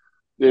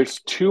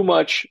 There's too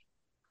much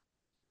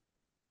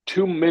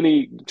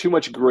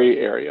gray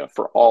area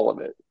for all of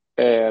it.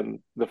 And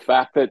the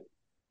fact that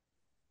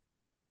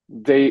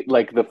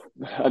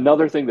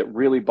another thing that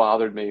really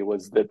bothered me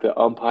was that the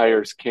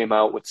umpires came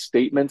out with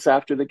statements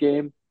after the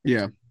game.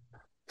 Yeah.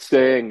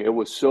 Saying it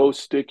was so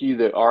sticky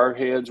that our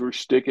hands were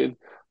sticking.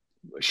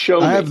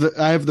 I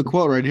have the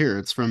quote right here.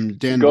 It's from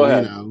Dan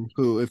Bellino,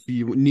 who, if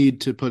you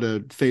need to put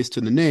a face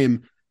to the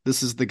name,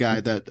 this is the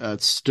guy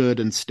that stood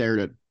and stared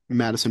at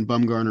Madison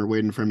Bumgarner,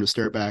 waiting for him to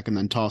stare back, and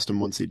then tossed him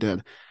once he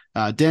did.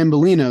 Dan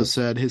Bellino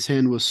said his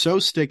hand was so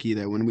sticky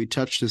that when we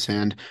touched his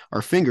hand,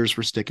 our fingers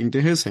were sticking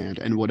to his hand,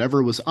 and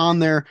whatever was on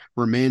there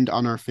remained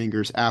on our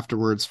fingers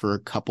afterwards for a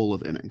couple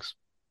of innings.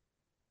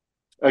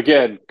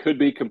 Again, could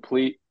be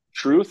complete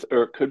truth,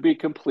 or it could be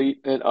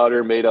complete and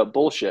utter made up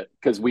bullshit,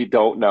 because we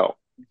don't know.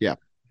 Yeah.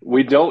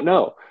 We don't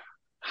know.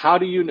 How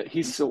do you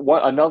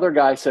another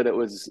guy said it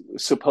was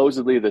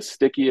supposedly the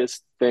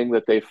stickiest thing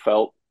that they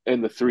felt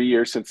in the 3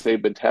 years since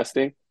they've been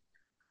testing.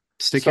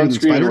 Stickier than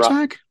spider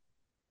tack?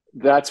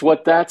 That's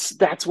what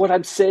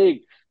I'm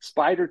saying.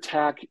 Spider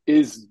tack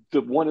is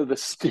one of the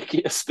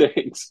stickiest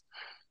things.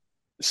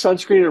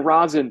 Sunscreen and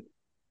rosin,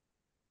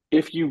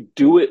 if you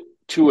do it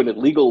to an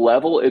illegal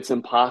level, it's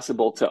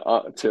impossible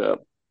to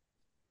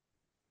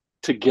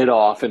get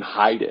off and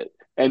hide it.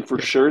 And for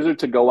Scherzer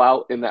to go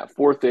out in that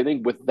 4th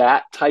inning with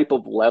that type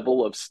of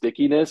level of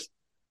stickiness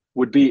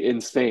would be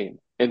insane.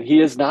 And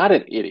he is not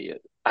an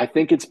idiot. I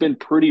think it's been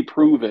pretty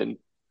proven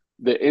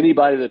that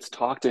anybody that's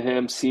talked to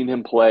him, seen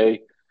him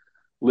play,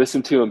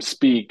 listened to him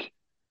speak,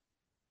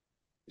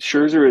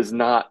 Scherzer is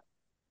not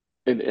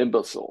an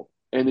imbecile.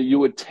 And you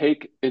would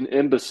take an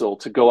imbecile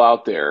to go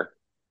out there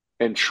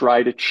and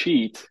try to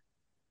cheat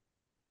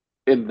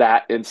in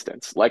that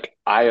instance.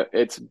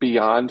 It's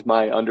beyond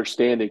my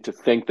understanding to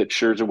think that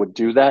Scherzer would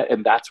do that,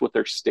 and that's what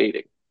they're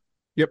stating.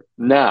 Yep.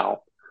 Now,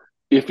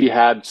 if he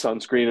had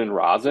sunscreen and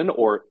rosin,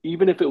 or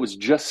even if it was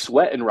just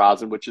sweat and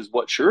rosin, which is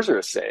what Scherzer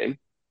is saying,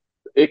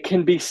 it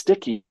can be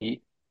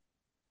sticky.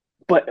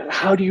 But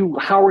how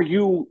are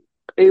you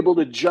able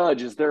to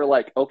judge? Is there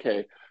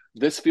okay,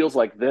 this feels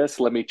like this,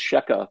 let me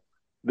check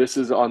this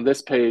is on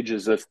this page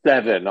is a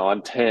 7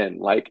 on 10.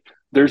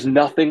 There's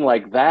nothing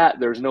like that.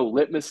 There's no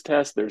litmus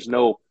test.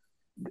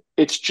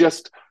 It's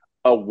just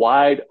a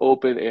wide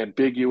open,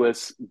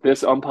 ambiguous,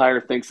 this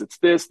umpire thinks it's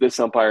this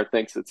umpire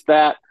thinks it's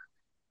that.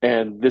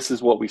 And this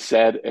is what we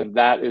said. And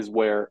that is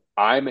where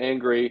I'm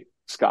angry.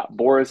 Scott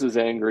Boras is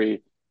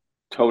angry.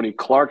 Tony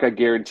Clark, I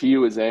guarantee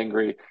you, is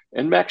angry.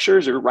 And Max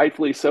Scherzer,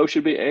 rightfully so,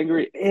 should be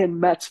angry. And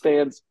Mets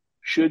fans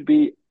should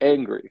be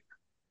angry.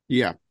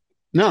 Yeah.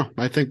 No,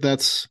 I think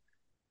that's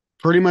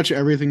pretty much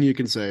everything you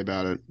can say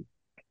about it,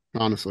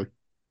 honestly.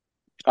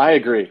 I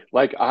agree.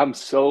 I'm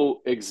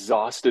so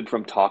exhausted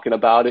from talking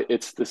about it.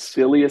 It's the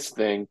silliest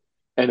thing,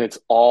 and it's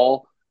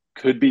all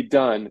could be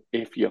done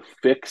if you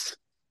fix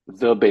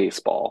the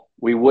baseball.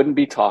 We wouldn't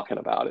be talking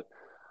about it.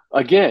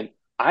 Again,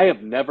 I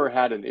have never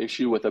had an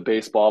issue with a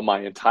baseball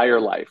my entire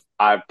life.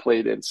 I've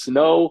played in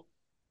snow.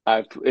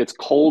 It's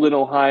cold in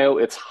Ohio.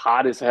 It's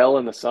hot as hell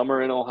in the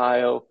summer in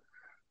Ohio.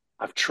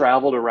 I've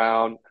traveled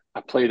around.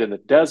 I played in the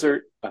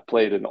desert. I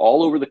played in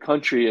all over the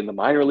country in the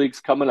minor leagues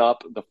coming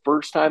up. The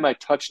first time I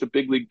touched a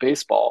big league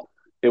baseball,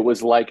 it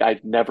was like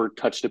I'd never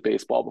touched a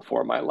baseball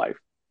before in my life.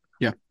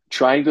 Yeah.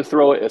 Trying to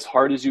throw it as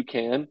hard as you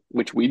can,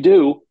 which we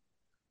do,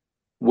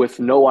 with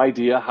no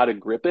idea how to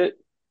grip it.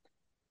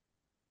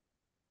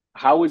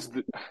 How is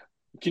the,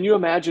 can you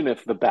imagine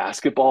if the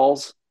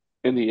basketballs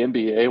in the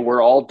NBA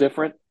were all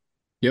different?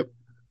 Yep.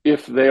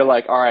 If they're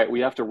like, all right, we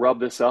have to rub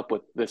this up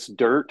with this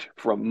dirt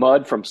from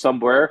mud from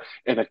somewhere,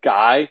 and a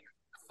guy,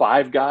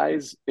 five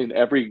guys in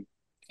every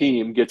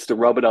team gets to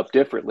rub it up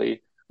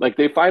differently. Like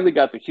they finally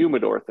got the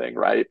humidor thing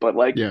right, but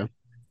like, Yeah.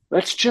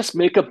 let's just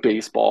make a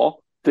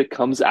baseball that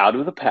comes out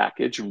of the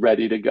package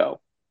ready to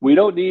go. We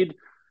don't need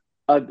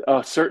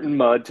a certain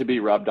mud to be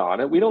rubbed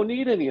on it. We don't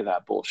need any of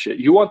that bullshit.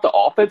 You want the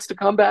offense to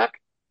come back?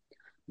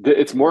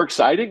 It's more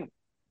exciting.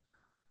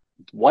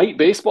 White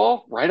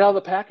baseball right out of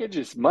the package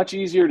is much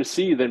easier to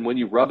see than when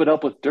you rub it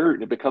up with dirt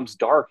and it becomes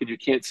dark and you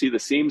can't see the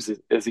seams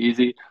as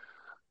easy.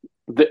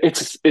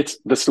 It's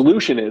the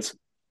solution is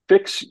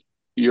fix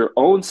your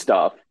own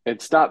stuff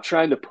and stop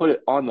trying to put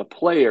it on the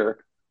player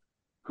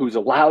who's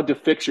allowed to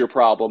fix your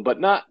problem, but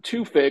not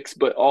to fix,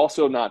 but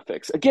also not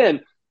fix.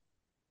 Again,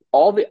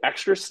 all the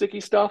extra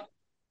sticky stuff,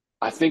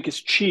 I think is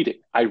cheating.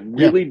 I Yeah.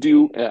 really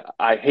do.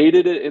 I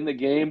hated it in the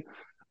game.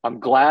 I'm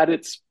glad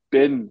it's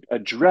been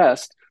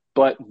addressed,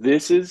 but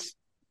this is,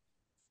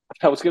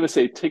 I was going to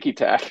say ticky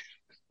tack,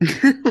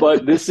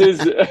 but this is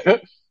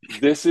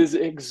this is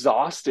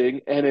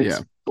exhausting and Yeah.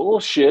 it's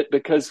bullshit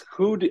because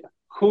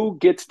who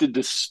gets to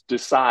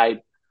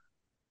decide?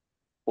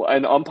 Well,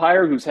 an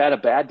umpire who's had a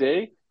bad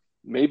day,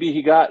 maybe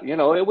he got,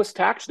 it was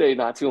tax day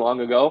not too long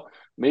ago.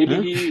 Maybe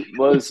Huh? he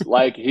was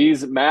like,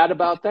 he's mad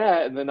about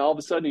that. And then all of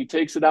a sudden he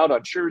takes it out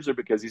on Scherzer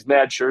because he's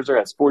mad. Scherzer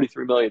has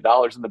 $43 million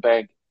in the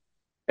bank.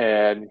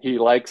 And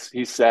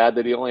he's sad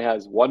that he only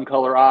has one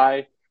color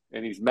eye.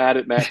 And he's mad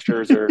at Max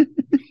Scherzer.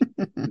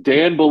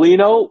 Dan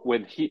Bellino,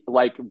 when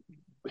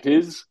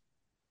his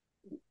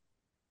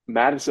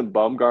Madison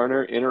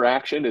Bumgarner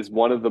interaction is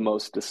one of the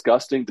most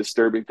disgusting,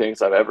 disturbing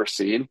things I've ever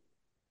seen.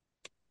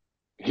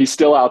 He's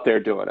still out there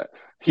doing it.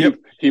 Yep.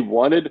 He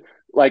wanted,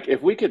 like,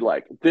 if we could,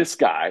 like, this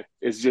guy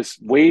is just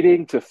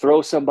waiting to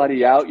throw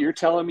somebody out. You're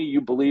telling me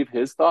you believe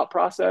his thought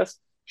process?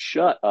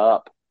 Shut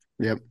up.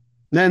 Yep.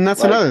 And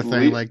that's Like, another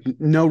thing, like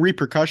no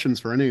repercussions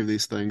for any of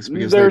these things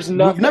because there's we've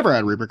nothing. never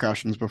had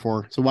repercussions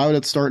before. So why would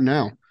it start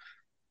now?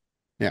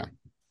 Yeah.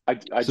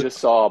 I So just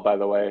saw, by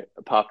the way,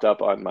 it popped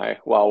up on my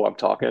while I'm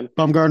talking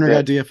Bumgarner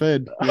got that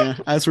DFA'd. Yeah,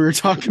 as we were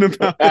talking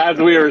about. as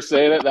we were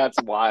saying it,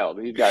 that's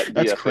wild. He got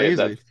That's DFA'd.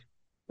 crazy. I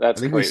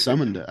That's think we crazy.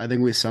 summoned it. I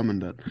think we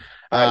summoned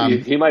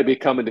it. He might be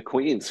coming to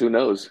Queens. Who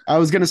knows? I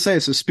was gonna say,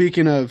 so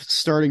speaking of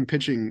starting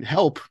pitching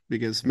help,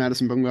 because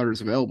Madison Bumgarner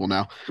is available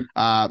now,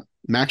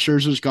 Max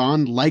Scherzer's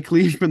gone,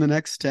 likely for the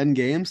next 10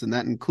 games, and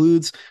that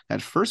includes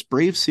that first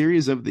Brave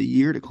series of the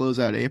year to close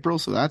out April,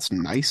 so that's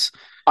nice.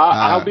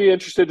 I'll Uh, be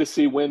interested to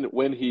see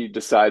when he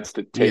decides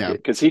to take yeah, it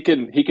because he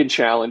can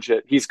challenge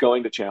it. He's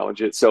going to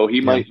challenge it, so he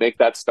yeah. might make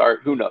that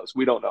start. Who knows?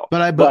 We don't know.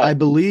 But I But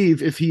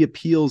believe if he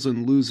appeals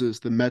and loses,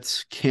 the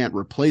Mets can't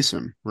replace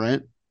him,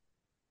 right?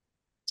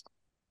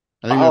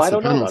 I think oh, that's I the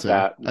don't know about penalty.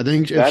 that. I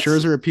think if That's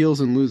Scherzer appeals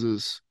and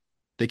loses,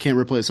 they can't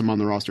replace him on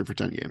the roster for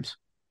 10 games.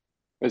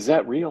 is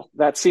that real?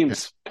 That Yeah.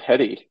 seems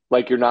petty.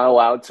 Like you're not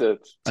allowed to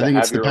I to think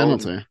it's have the your own.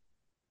 penalty.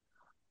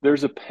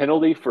 There's a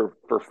penalty for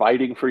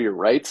fighting for your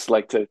rights,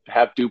 like to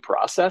have due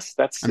process.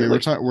 That's I mean, silly.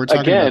 we're talking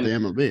about the Again,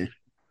 MLB.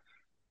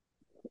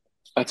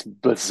 that's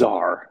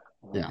bizarre.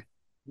 Yeah.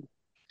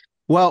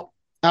 Well,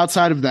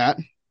 outside of that,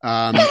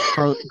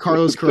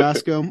 Carlos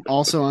Carrasco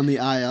also on the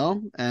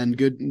IL, and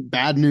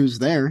bad news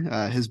there.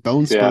 His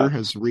bone spur Yeah.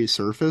 has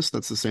resurfaced.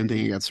 That's the same thing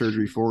he got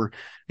surgery for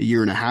a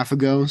year and a half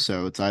ago.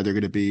 So it's either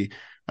going to be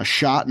a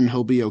shot and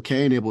he'll be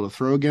okay and able to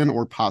throw again,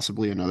 or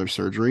possibly another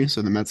surgery.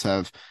 So the Mets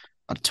have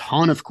a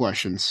ton of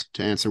questions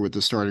to answer with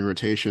the starting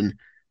rotation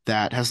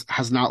that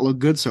has not looked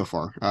good so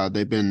far.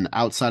 They've been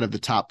outside of the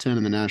top 10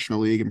 in the National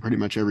League in pretty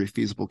much every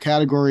feasible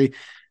category,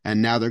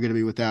 and now they're going to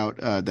be without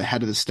the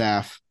head of the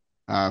staff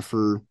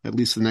for at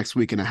least the next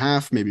week and a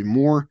half, maybe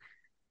more.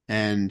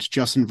 And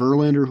Justin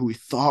Verlander, who we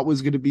thought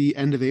was going to be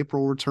end of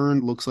April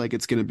return, looks like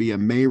it's going to be a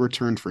May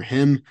return for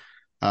him.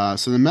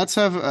 So the Mets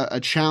have a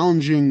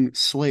challenging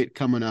slate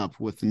coming up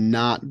with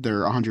not their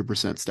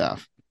 100%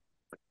 staff.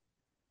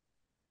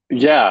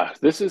 Yeah,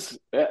 this is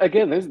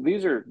again.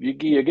 These are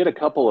you get a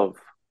couple of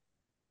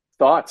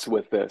thoughts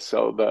with this.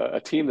 So a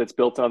team that's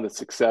built on the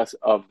success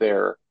of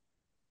their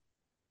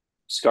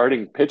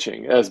starting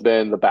pitching has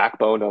been the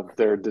backbone of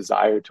their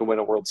desire to win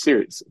a World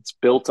Series. It's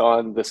built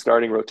on the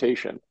starting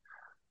rotation.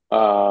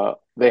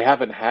 They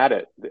haven't had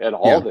it at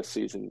all Yeah. this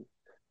season,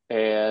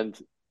 and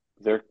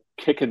they're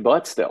kicking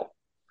butt still.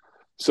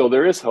 So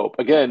there is hope.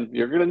 Again,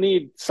 you're going to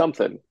need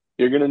something.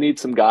 You're going to need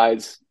some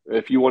guys.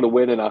 If you want to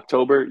win in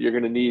October, you're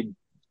going to need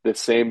the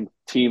same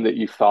team that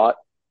you thought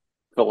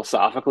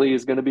philosophically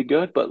is going to be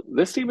good. But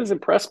this team has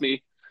impressed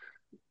me.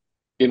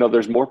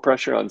 There's more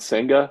pressure on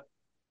Senga.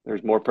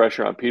 There's more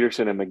pressure on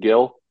Peterson and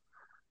McGill.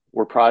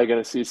 We're probably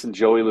going to see some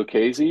Joey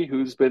Lucchesi,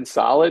 who's been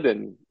solid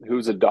and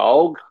who's a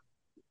dog.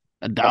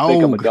 A I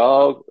think I'm a dog.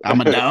 dog.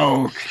 I'm a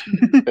dog.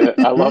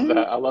 I love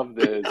that. I love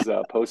his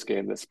post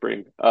game this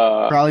spring.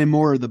 Probably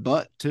more of the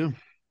butt too.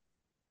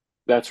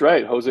 That's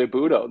right, Jose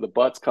Budo. The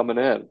butt's coming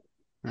in.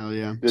 Hell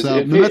yeah. Does So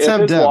the Mets if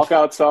have his depth.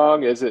 walkout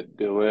song is it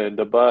doing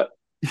the butt?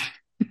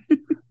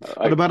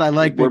 What about I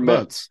like We're big meant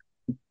butts?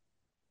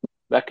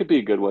 that could be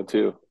a good one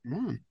too.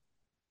 Come on.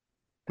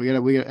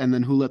 And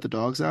then who let the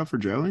dogs out for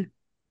Joey?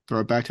 Throw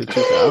it back to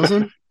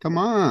 2000? Come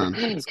on.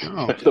 Let's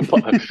go.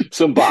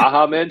 Some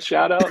Baja Men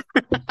shout out.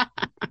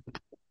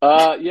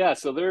 Yeah,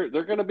 so they're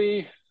going to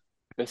be.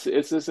 It's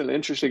just an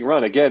interesting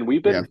run. Again,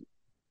 we've Yeah. been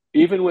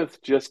even with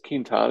just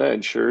Quintana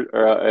and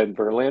and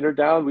Verlander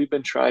down, we've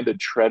been trying to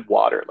tread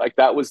water. Like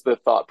that was the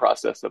thought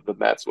process of the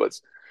Mets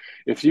was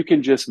if you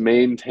can just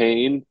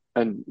maintain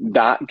and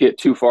not get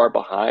too far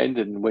behind,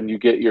 and when you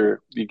get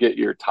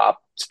your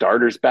top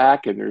starters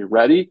back and you're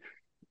ready,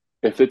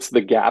 if it's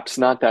the gap's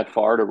not that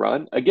far to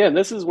run. Again,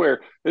 this is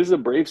a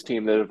Braves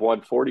team that have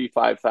won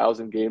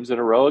 45,000 games in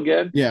a row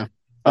again. Yeah.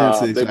 That's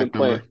the They've been exact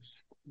playing, number.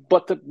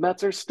 but the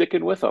Mets are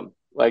sticking with them.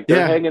 Like they're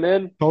Yeah, hanging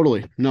in.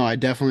 totally. No, I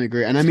definitely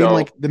agree. And I mean,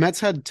 like So the Mets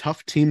had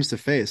tough teams to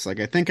face. Like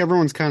I think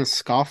everyone's kind of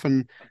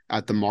scoffing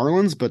at the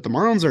Marlins, but the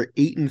Marlins are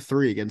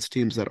 8-3 against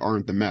teams that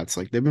aren't the Mets.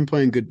 Like they've been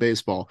playing good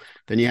baseball.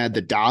 Then you had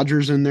the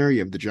Dodgers in there. You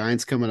have the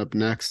Giants coming up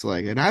next.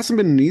 Like it hasn't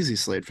been an easy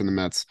slate for the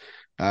Mets,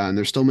 and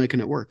they're still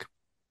making it work.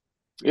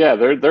 yeah,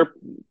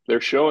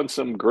 they're showing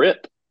some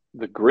grit.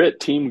 The grit,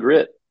 team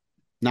grit.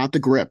 Not the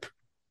grip,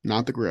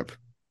 not the grip.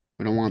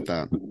 We don't want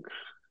that.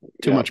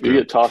 Too Yeah, much you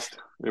grip. get tossed.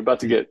 You're about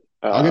to get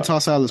I'll get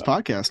tossed out of this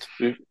podcast.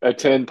 a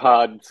 10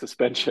 pod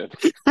suspension.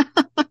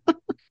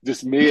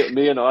 Just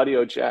me and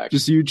Audio Jack.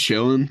 Just you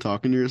chilling,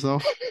 talking to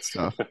yourself.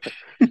 Stuff.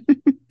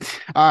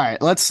 All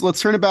right, let's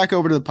turn it back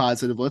over to the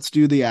positive. Let's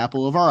do the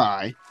apple of our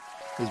eye,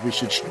 because we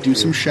should do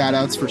some shout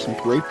outs for some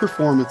great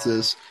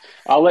performances.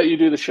 I'll let you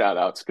do the shout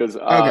outs because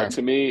Okay.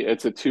 to me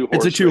it's a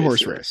It's a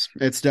two-horse here, race.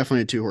 It's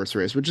definitely a two-horse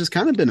race, which has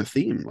kind of been a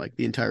theme like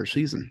the entire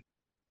season.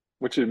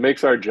 which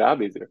makes our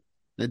job easier.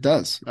 It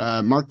does.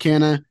 Mark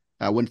Canha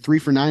went 3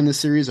 for 9 this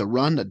series, a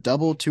run, a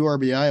double, 2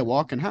 RBI, a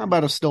walk, and how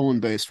about a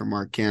stolen base for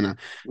Mark Canha?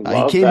 He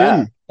Love came that.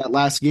 in that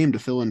last game to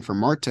fill in for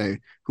Marte,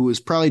 who is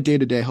probably day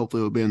to day.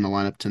 Hopefully, will be in the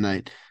lineup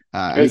tonight.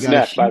 His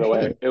neck, by the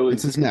way,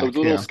 It's his it neck. was a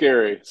little Yeah,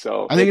 scary.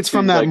 So I think it it's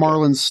from seems that like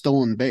Marlins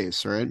stolen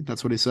base, right?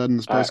 That's what he said in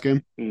this post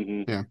game.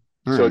 mhm. Yeah.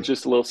 All So right. it's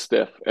just a little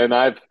stiff. And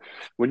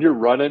when you're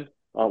running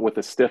with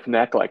a stiff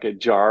neck, like it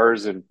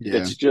jars, and Yeah.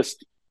 it's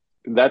just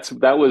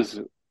that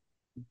was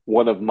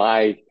one of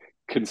my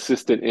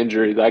consistent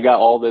injuries. I got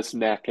all this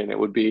neck, and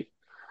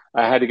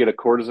I had to get a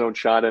cortisone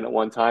shot in at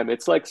one time.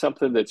 It's like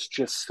something that's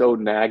just so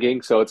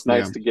nagging. So it's Yeah.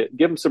 nice to give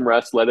him some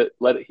rest, let it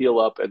heal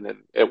up, and then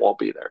it won't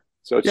be there.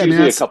 So it's Yeah. I mean,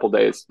 usually a couple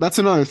days. that's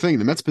another thing.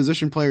 The Mets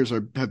position players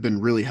have been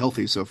really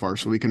healthy so far,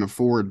 so we can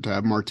afford to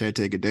have Marte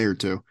take a day or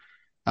two.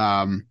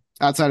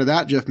 Outside of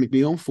that, Jeff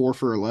McNeil, 4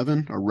 for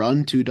 11, a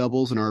run, 2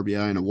 doubles, an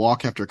RBI, and a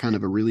walk after kind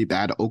of a really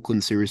bad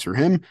Oakland series for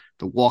him.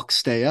 The walks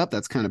stay up.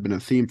 That's kind of been a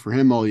theme for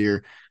him all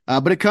year.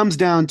 But it comes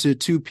down to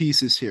two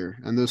pieces here,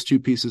 and those two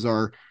pieces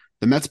are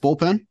the Mets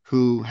bullpen,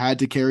 who had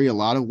to carry a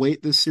lot of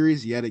weight this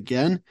series yet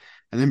again,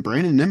 and then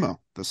Brandon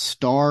Nimmo, the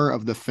star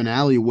of the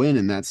finale win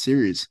in that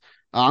series.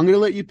 I'm going to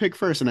let you pick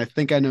first, and I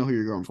think I know who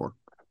you're going for.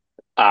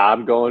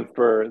 I'm going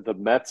for the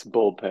Mets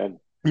bullpen.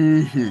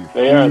 Mm-hmm.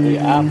 They are the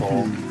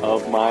apple Mm-hmm.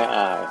 of my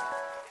eye.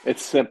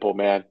 It's simple,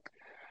 man.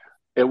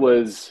 It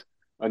was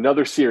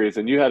another series,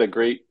 and you had a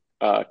great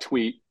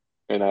tweet,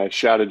 and I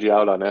shouted you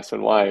out on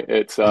SNY.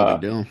 It's No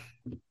big deal.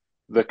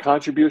 the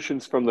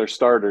contributions from their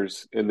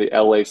starters in the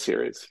LA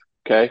series.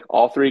 Okay,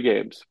 all 3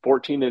 games,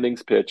 14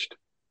 innings pitched,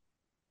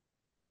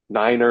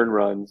 9 earned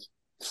runs,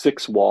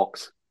 6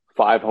 walks,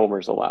 5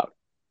 homers allowed.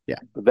 Yeah.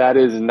 That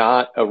is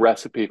not a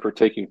recipe for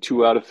taking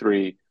 2 out of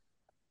 3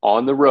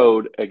 on the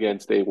road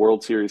against a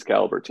World Series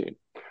caliber team.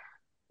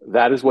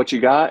 That is what you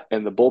got,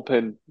 and the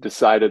bullpen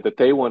decided that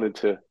they wanted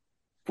to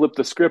flip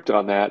the script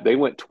on that. They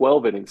went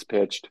 12 innings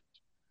pitched,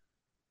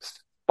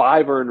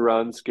 5 earned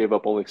runs, gave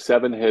up only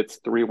 7 hits,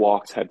 3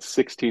 walks, had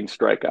 16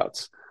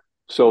 strikeouts.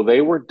 So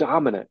they were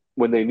dominant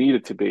when they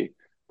needed to be.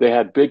 They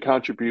had big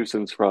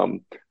contributions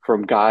from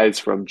guys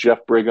from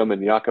Jeff Brigham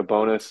and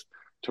Yacobonis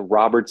to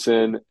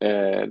Robertson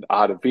and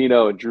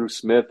Ottavino and Drew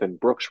Smith and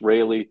Brooks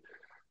Raley,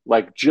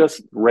 like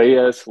just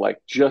Reyes, like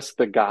just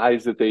the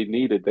guys that they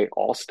needed. They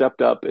all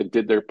stepped up and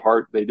did their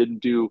part. They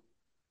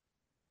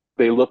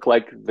look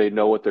like they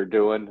know what they're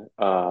doing.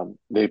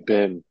 They've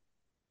been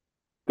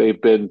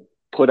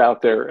put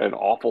out there an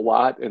awful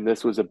lot, and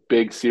this was a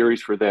big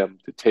series for them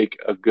to take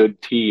a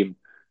good team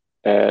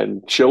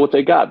and show what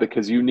they got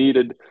because you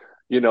needed,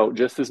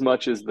 just as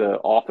much as the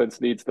offense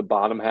needs the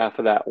bottom half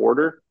of that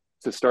order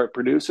to start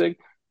producing,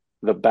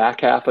 the back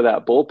half of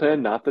that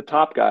bullpen, not the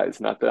top guys,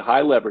 not the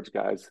high leverage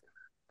guys.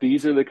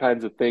 These are the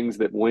kinds of things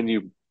that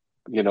when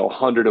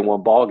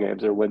 101 ball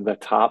games or when the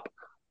top,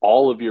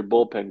 all of your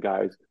bullpen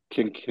guys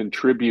can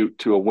contribute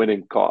to a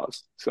winning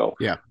cause. So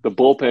Yeah. the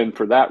bullpen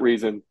for that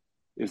reason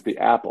is the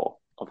apple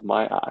of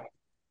my eye.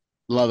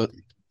 Love it.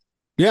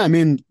 Yeah, I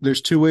mean,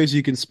 there's two ways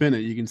you can spin it.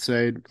 You can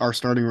say our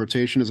starting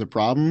rotation is a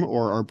problem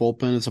or our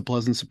bullpen is a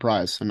pleasant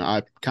surprise. And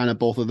I kind of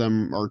both of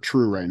them are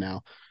true right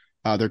now.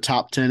 They're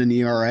top 10 in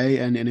ERA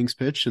and innings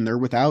pitched, and they're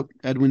without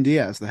Edwin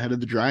Diaz, the head of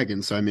the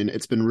Dragons. So, I mean,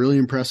 it's been really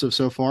impressive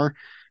so far.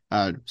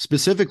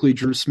 Specifically,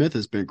 Drew Smith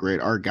has been great.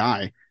 Our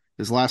guy,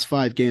 his last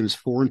 5 games,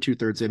 4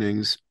 2/3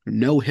 innings,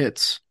 no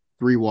hits,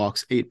 3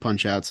 walks, 8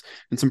 punch outs,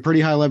 and some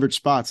pretty high leverage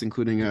spots,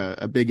 including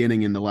a big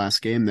inning in the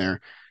last game there.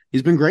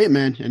 He's been great,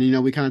 man.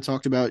 And, we kind of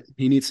talked about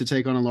he needs to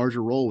take on a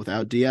larger role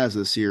without Diaz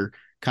this year,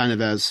 kind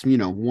of as,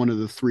 one of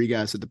the 3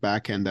 guys at the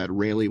back end that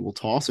Rayleigh will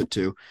toss it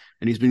to.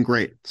 And he's been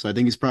great. So I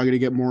think he's probably going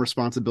to get more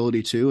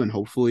responsibility too. And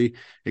hopefully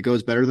it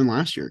goes better than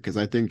last year because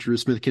I think Drew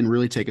Smith can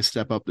really take a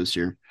step up this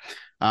year.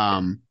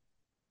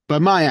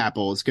 But my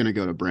apple is going to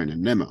go to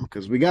Brandon Nimmo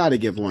because we got to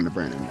give one to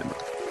Brandon Nimmo.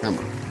 Come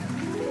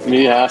on.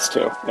 He has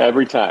to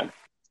every time.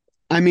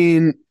 I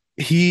mean,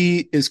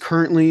 he is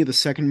currently the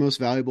second most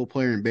valuable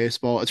player in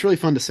baseball. It's really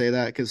fun to say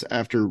that because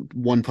after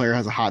one player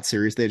has a hot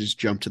series, they just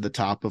jump to the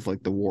top of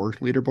like the WAR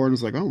leaderboard and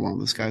it's like, oh, well,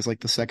 this guy's like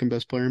the second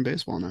best player in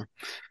baseball now.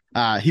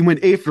 He went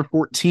 8 for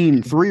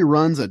 14, 3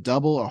 runs, a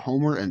double, a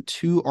homer, and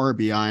 2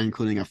 RBI,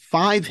 including a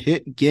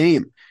 5-hit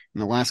game in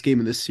the last game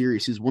of this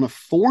series. He's one of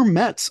 4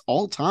 Mets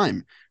all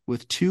time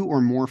with 2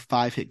 or more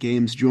 5-hit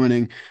games,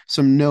 joining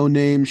some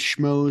no-name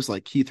schmoes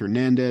like Keith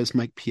Hernandez,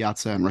 Mike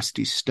Piazza, and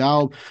Rusty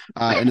Staub.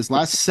 In his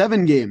last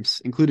 7 games,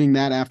 including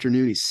that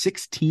afternoon, he's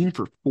 16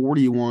 for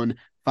 41,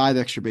 5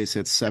 extra base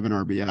hits, 7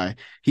 RBI.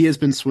 He has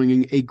been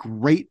swinging a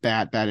great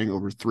bat, batting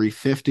over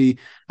 350.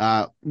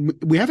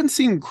 We haven't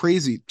seen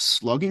crazy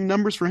slugging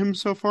numbers for him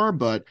so far,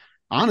 but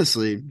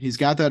honestly, he's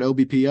got that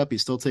OBP up.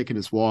 He's still taking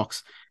his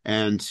walks,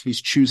 and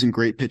he's choosing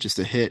great pitches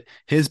to hit.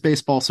 His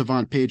Baseball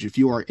Savant page, if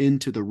you are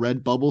into the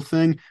red bubble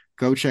thing,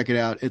 go check it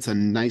out. It's a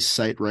nice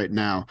site right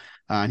now,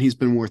 and he's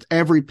been worth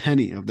every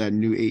penny of that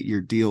new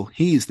 8-year deal.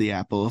 He's the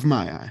apple of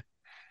my eye.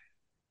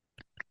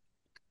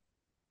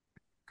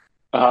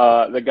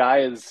 The guy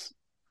is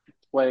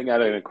playing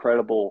at an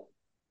incredible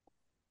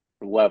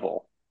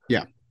level.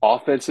 Yeah.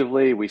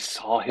 Offensively, we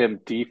saw him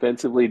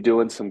defensively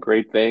doing some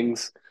great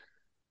things.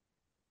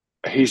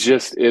 He's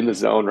just in the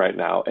zone right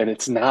now, and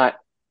it's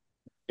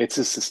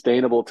a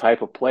sustainable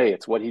type of play.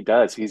 It's what he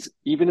does. He's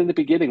even in the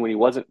beginning when he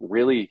wasn't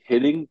really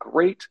hitting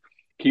great,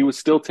 he was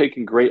still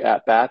taking great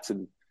at bats,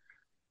 and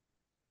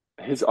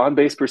his on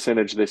base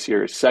percentage this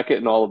year is second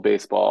in all of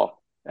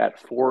baseball at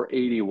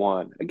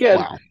 481. Again,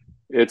 wow.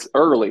 It's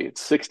early. It's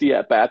 60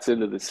 at bats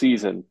into the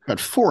season. At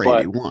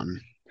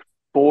 481.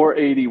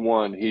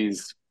 481.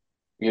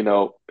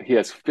 He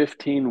has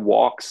 15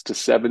 walks to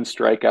 7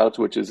 strikeouts,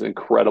 which is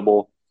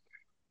incredible.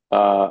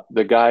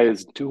 The guy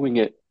is doing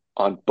it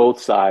on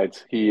both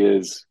sides. He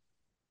is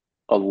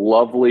a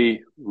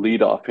lovely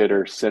leadoff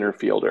hitter, center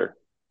fielder,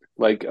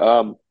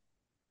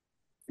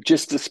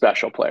 just a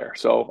special player.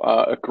 So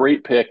a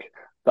great pick,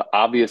 the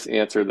obvious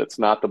answer that's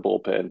not the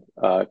bullpen,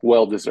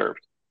 well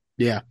deserved.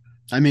 Yeah.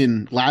 I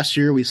mean, last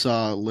year we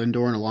saw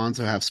Lindor and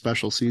Alonso have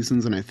special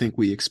seasons, and I think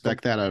we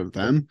expect that out of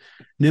them.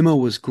 Nimmo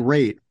was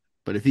great,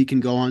 but if he can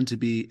go on to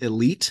be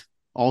elite,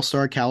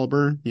 all-star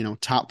caliber,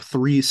 top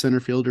 3 center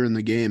fielder in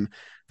the game,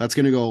 that's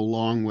going to go a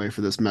long way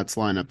for this Mets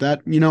lineup.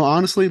 That,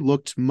 honestly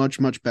looked much,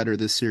 much better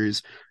this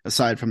series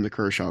aside from the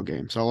Kershaw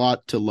game. So a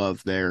lot to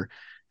love there.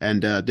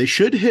 And they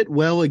should hit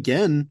well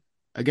again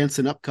against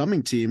an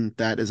upcoming team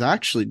that is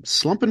actually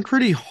slumping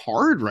pretty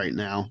hard right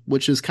now,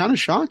 which is kind of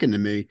shocking to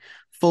me.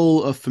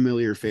 Full of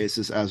familiar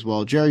faces as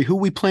well. Jerry, who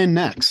we playing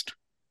next?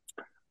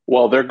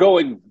 Well, they're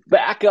going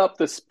back up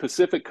the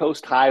Pacific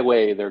Coast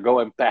Highway. They're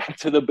going back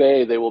to the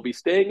Bay. They will be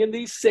staying in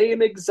the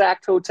same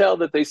exact hotel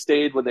that they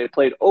stayed when they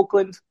played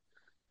Oakland.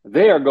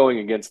 They are going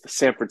against the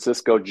San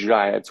Francisco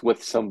Giants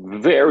with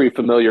some very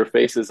familiar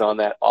faces on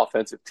that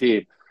offensive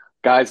team.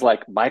 Guys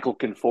like Michael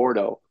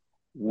Conforto,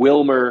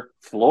 Wilmer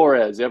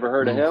Flores. You ever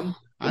heard of him?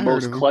 The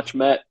most clutch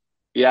Met.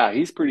 Yeah,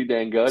 he's pretty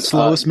dang good.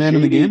 Slowest man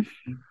in the game.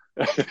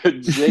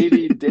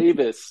 JD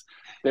Davis.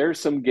 There's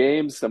some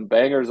games, some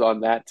bangers on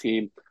that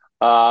team.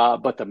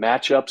 But the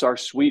matchups are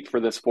sweet for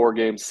this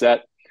 4-game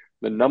set.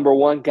 The number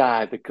 1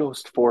 guy, the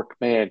Ghost Fork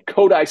man,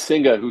 Kodai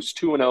Senga, who's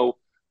 2-0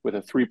 with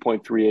a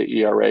 3.38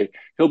 ERA.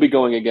 He'll be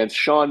going against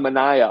Sean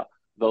Manaea,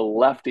 the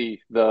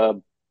lefty,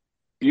 the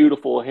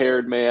beautiful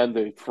haired man,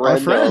 the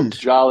friend of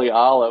Jolly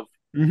Olive.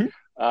 Mm-hmm.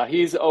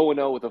 He's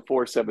 0-0 with a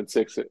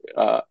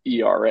 4.76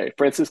 ERA.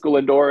 Francisco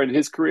Lindor in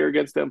his career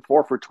against them,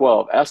 4 for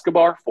 12.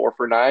 Escobar, 4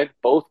 for 9,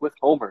 both with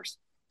homers.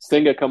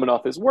 Senga coming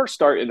off his worst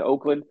start in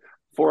Oakland,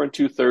 4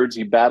 2/3.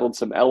 He battled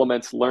some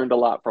elements, learned a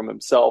lot from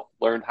himself,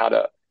 learned how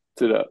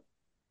to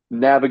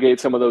navigate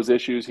some of those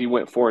issues. He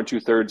went 4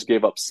 2/3,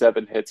 gave up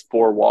 7 hits,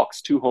 4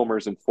 walks, 2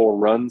 homers, and 4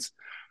 runs.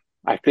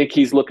 I think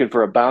he's looking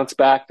for a bounce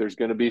back. There's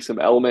going to be some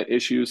element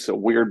issues,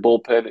 some weird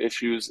bullpen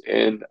issues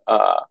in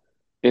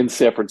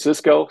San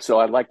Francisco. So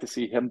I'd like to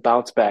see him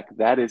bounce back.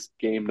 That is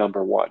game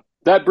number 1.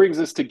 That brings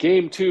us to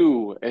game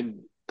 2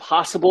 and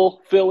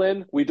possible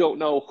fill-in. We don't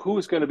know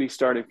who's going to be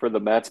starting for the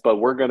Mets, but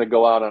we're going to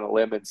go out on a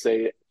limb and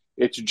say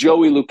It's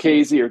Joey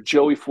Lucchesi or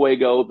Joey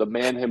Fuego, the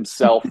man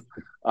himself,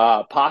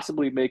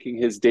 possibly making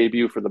his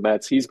debut for the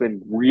Mets. He's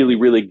been really,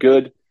 really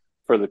good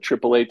for the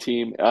AAA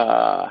team.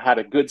 Had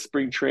a good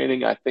spring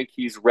training. I think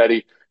he's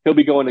ready. He'll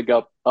be going to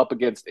go up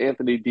against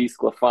Anthony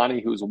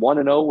DeSclafani, who's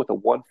 1-0 with a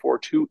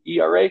 1.42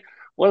 ERA.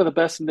 One of the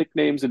best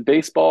nicknames in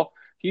baseball.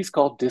 He's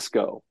called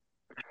Disco.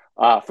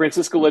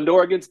 Francisco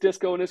Lindor against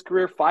Disco in his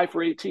career, 5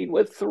 for 18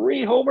 with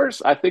 3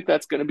 homers. I think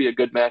that's going to be a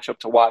good matchup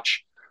to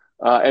watch.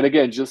 And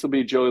again, this will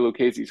be Joey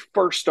Lucchesi's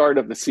first start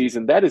of the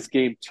season. That is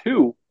game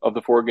 2 of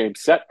the 4-game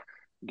set.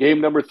 Game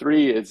number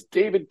 3 is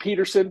David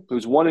Peterson,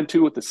 who's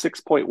 1-2 with a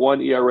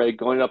 6.1 ERA,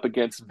 going up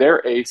against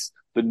their ace,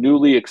 the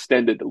newly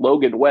extended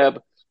Logan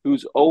Webb,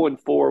 who's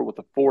 0-4 with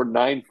a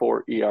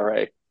 4.94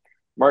 ERA.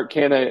 Mark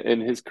Canha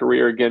in his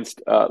career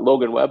against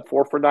Logan Webb,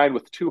 4 for 9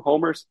 with 2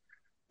 homers.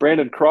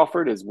 Brandon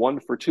Crawford is 1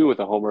 for 2 with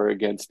a homer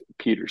against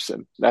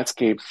Peterson. That's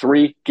game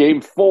 3.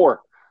 Game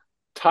 4,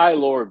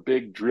 Tylor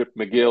Big Drip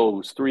McGill,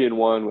 who's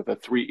 3-1 with a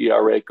 3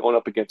 ERA, going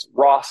up against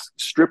Ross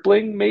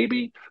Stripling,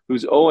 maybe,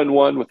 who's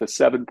 0-1 with a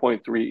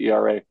 7.3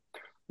 ERA.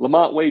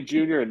 Lamont Wade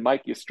Jr. and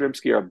Mike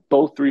Yastrzemski are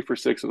both 3 for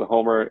 6 with a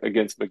homer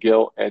against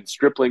McGill, and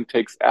Stripling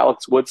takes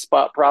Alex Wood's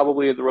spot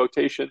probably in the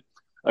rotation.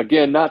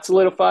 Again, not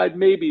solidified,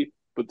 maybe,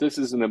 but this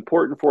is an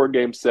important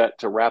 4-game set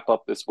to wrap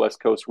up this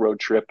West Coast road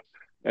trip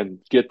and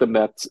get the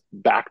Mets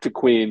back to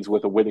Queens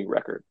with a winning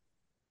record.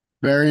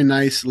 Very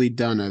nicely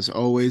done, as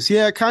always.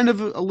 Yeah, kind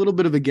of a little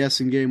bit of a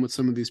guessing game with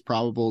some of these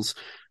probables,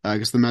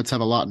 because the Mets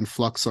have a lot in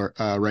flux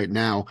right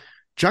now.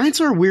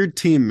 Giants are a weird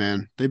team,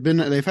 man.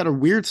 They've had a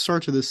weird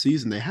start to this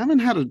season. They haven't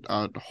had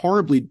a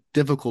horribly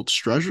difficult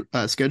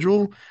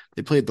schedule.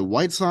 They played the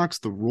White Sox,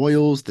 the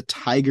Royals, the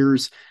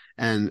Tigers,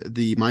 and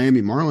the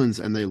Miami Marlins,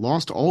 and they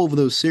lost all of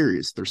those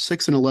series. They're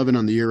 6-11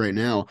 on the year right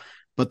now,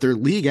 but they're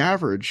league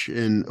average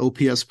in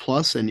OPS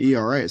plus and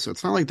ERA. So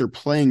it's not like they're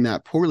playing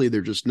that poorly.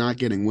 They're just not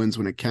getting wins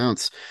when it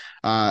counts.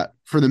 For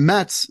the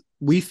Mets,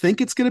 we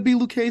think it's going to be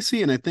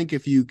Lucchesi, and I think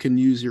if you can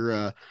use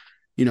your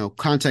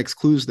context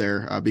clues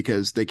there,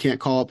 because they can't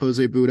call up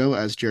Jose Butto,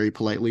 as Jerry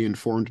politely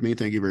informed me.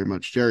 Thank you very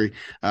much, Jerry.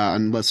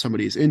 Unless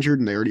somebody is injured,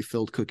 and they already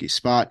filled Cookie's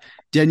spot.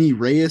 Denny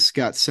Reyes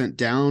got sent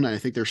down, and I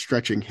think they're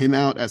stretching him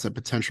out as a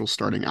potential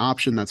starting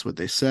option. That's what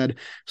they said.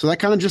 So that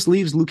kind of just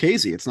leaves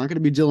Lucchesi. It's not going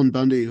to be Dylan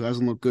Bundy, who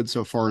hasn't looked good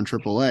so far in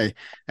AAA.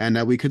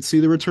 And we could see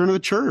the return of the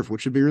Churve,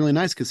 which would be really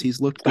nice because he's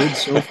looked good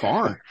so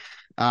far.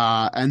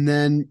 And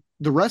then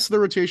the rest of the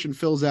rotation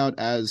fills out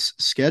as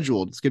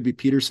scheduled. It's going to be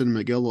Peterson and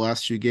McGill the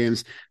last 2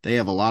 games. They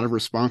have a lot of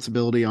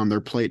responsibility on their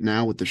plate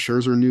now with the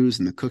Scherzer news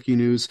and the Cookie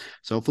news.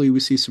 So hopefully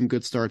we see some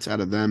good starts out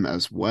of them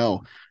as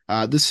well.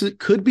 This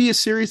could be a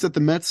series that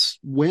the Mets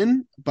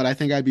win, but I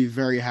think I'd be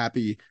very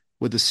happy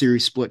with the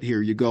series split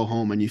here. You go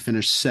home and you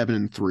finish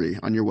 7-3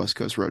 on your West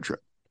Coast road trip.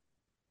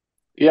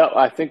 Yeah,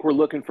 I think we're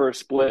looking for a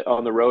split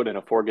on the road in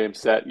a 4-game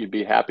set. You'd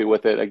be happy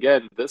with it.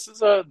 Again, this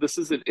is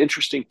an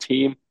interesting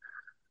team.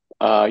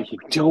 You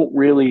don't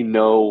really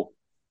know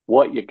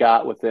what you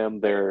got with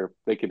them.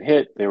 They can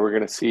hit. They were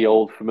going to see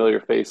old familiar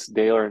face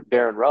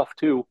Darren Ruff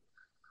too.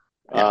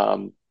 Yeah.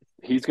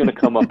 He's going to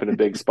come up in a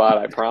big spot.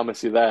 I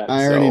promise you that.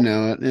 I already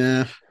know it.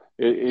 Yeah.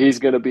 He's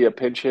going to be a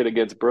pinch hit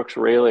against Brooks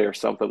Raley or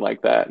something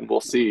like that, and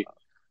we'll see.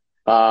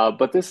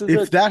 But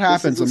if that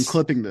happens, I'm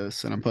clipping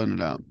this and I'm putting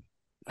it out.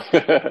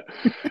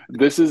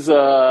 This is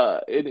an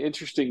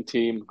interesting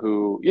team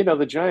who,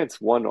 the Giants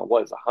won,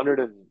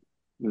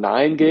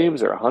 109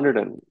 games or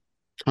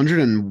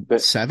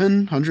 107,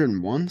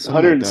 101,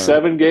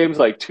 107 games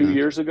like 2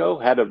 years ago.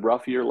 Had a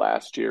rough year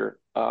last year.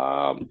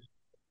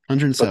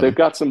 107. But they've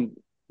got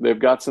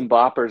some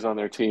boppers on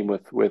their team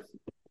with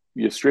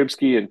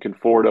Yastrzemski and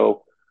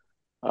Conforto,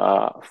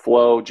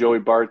 Flo, Joey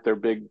Bart, their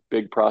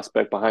big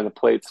prospect behind the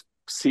plates,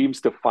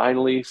 seems to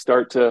finally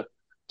start to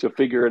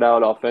figure it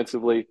out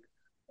offensively.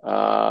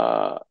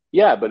 But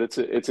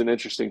it's an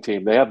interesting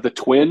team. They have the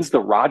twins, the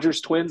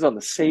Rogers twins, on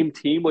the same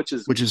team, which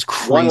is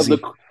crazy.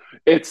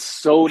 It's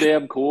so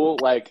damn cool.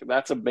 Like,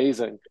 that's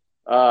amazing.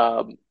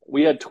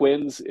 We had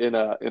twins in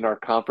our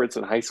conference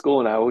in high school,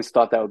 and I always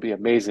thought that would be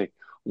amazing.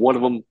 One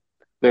of them,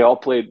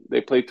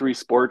 they played 3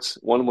 sports.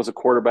 One was a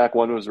quarterback,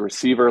 one was a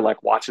receiver,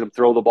 like watching them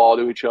throw the ball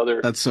to each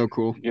other. That's so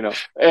cool.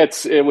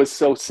 It was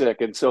so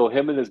sick. And so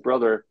him and his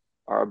brother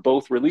are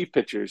both relief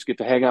pitchers, get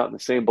to hang out in the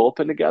same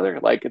bullpen together.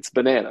 Like, it's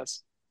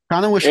bananas.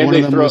 Kind of wish one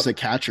of them was a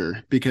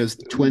catcher, because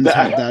twins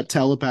have that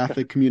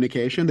telepathic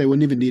communication. They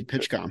wouldn't even need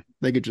pitchcom.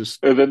 They could just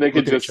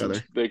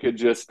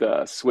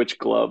switch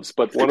gloves.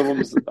 But one of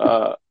them's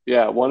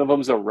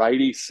a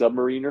righty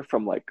submariner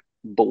from like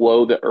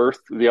below the earth.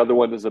 The other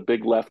one is a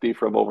big lefty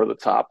from over the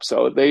top.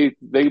 So they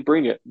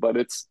bring it. But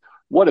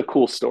what a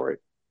cool story.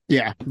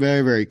 Yeah,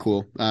 very, very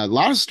cool. A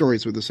lot of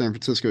stories with the San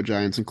Francisco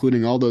Giants,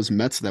 including all those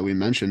Mets that we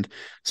mentioned.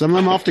 Some of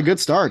them off to good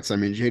starts. I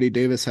mean, J.D.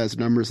 Davis has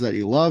numbers that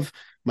you love.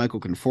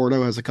 Michael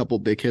Conforto has a couple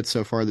big hits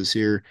so far this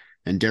year,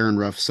 and Darren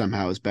Ruff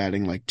somehow is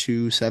batting like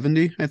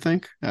 270, I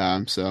think.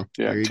 So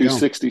yeah,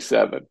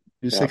 267.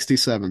 Yeah.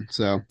 267.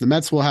 So the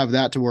Mets will have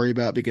that to worry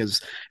about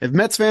because if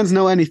Mets fans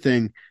know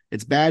anything,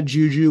 it's bad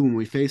juju when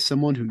we face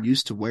someone who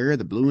used to wear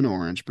the blue and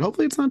orange. But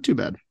hopefully it's not too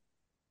bad.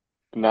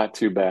 Not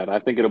too bad. I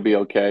think it'll be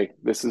okay.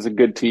 This is a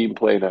good team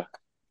playing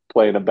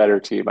a better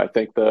team. I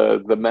think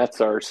the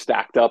Mets are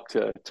stacked up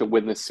to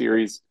win this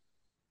series.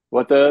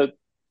 What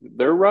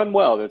they're run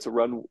well. It's a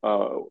run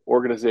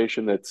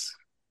organization that's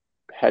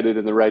headed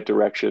in the right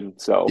direction.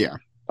 So Yeah.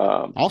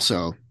 um,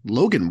 Also,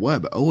 Logan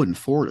Webb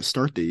 0-4 to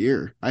start the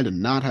year. I did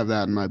not have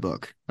that in my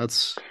book.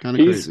 That's kind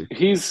of he's crazy.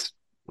 he's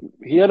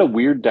he had a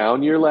weird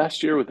down year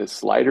last year with his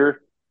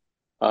slider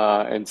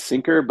and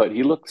sinker, but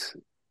he looks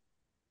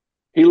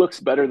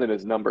better than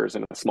his numbers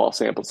in a small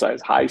sample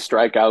size. High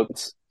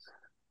strikeouts.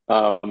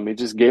 He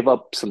just gave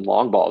up some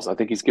long balls. I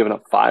think he's given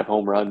up 5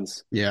 home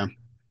runs. Yeah.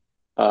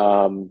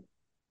 Um,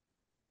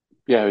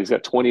 yeah, he's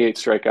got 28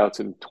 strikeouts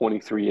in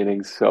 23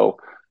 innings. So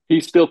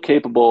he's still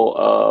capable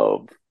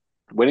of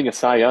winning a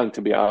Cy Young,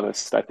 to be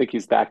honest. I think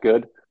he's that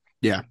good.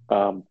 Yeah.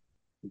 Um,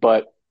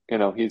 but,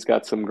 he's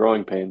got some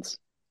growing pains.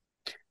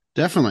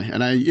 Definitely.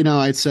 And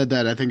I said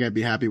that I think I'd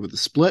be happy with the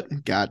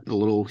split. Got a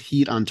little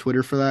heat on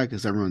Twitter for that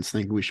because everyone's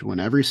thinking we should win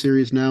every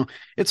series now.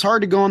 It's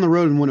hard to go on the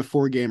road and win a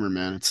 4-gamer,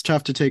 man. It's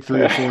tough to take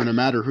 3 or 4 no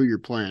matter who you're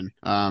playing.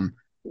 And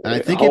I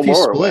think if Home you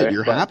or split, away,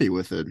 you're but happy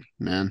with it,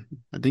 man.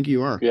 I think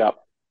you are. yeah.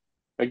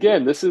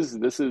 Again, this is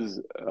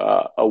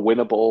a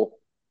winnable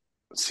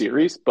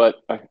series, but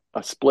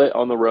a split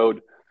on the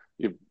road,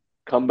 you've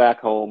come back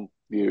home,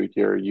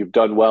 you've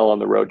done well on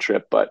the road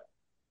trip, but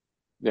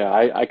yeah,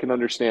 I can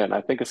understand. I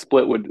think a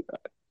split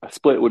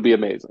would be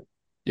amazing.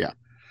 Yeah.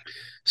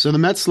 So the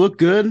Mets look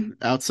good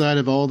outside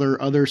of all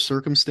their other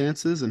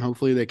circumstances, and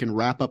hopefully they can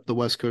wrap up the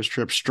West Coast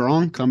trip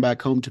strong, come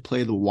back home to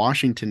play the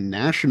Washington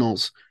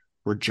Nationals,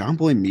 where John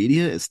Boy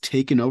Media is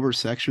taking over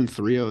Section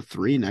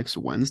 303 next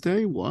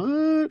Wednesday.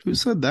 What? Who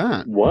said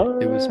that? It was What?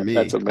 That's me.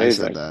 I said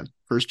amazing. that.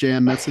 First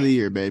JM Mets of the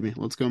year, baby.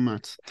 Let's go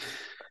Mets.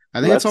 I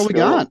think that's all Let's we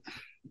got. go.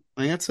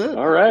 I think that's it.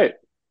 All right.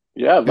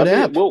 Yeah, Good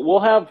app.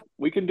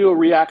 we can do a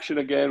reaction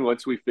again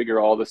once we figure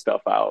all this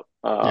stuff out.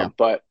 Yeah,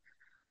 But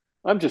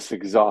I'm just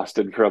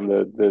exhausted from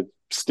the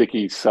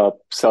sticky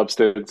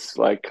substance.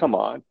 Like, come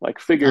on, like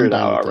figure I'm it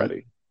done out with it.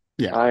 already.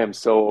 Yeah. I am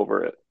so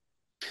over it.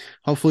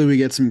 Hopefully we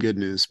get some good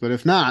news, but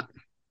if not,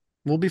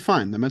 we'll be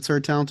fine. The Mets are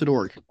a talented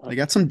org. They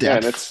got some Yeah,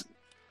 and depth.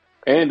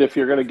 if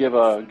you're gonna give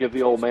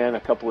the old man a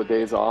couple of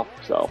days off,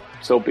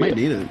 so be Might it.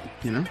 need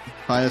it.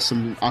 Buy us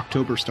some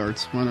October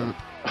starts. Why not?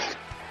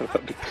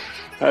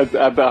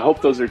 I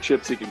hope those are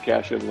chips he can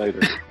cash in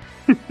later.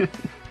 All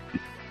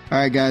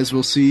right, guys.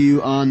 We'll see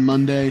you on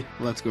Monday.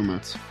 Let's go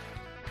Mets.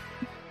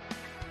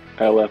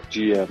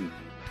 LFGM.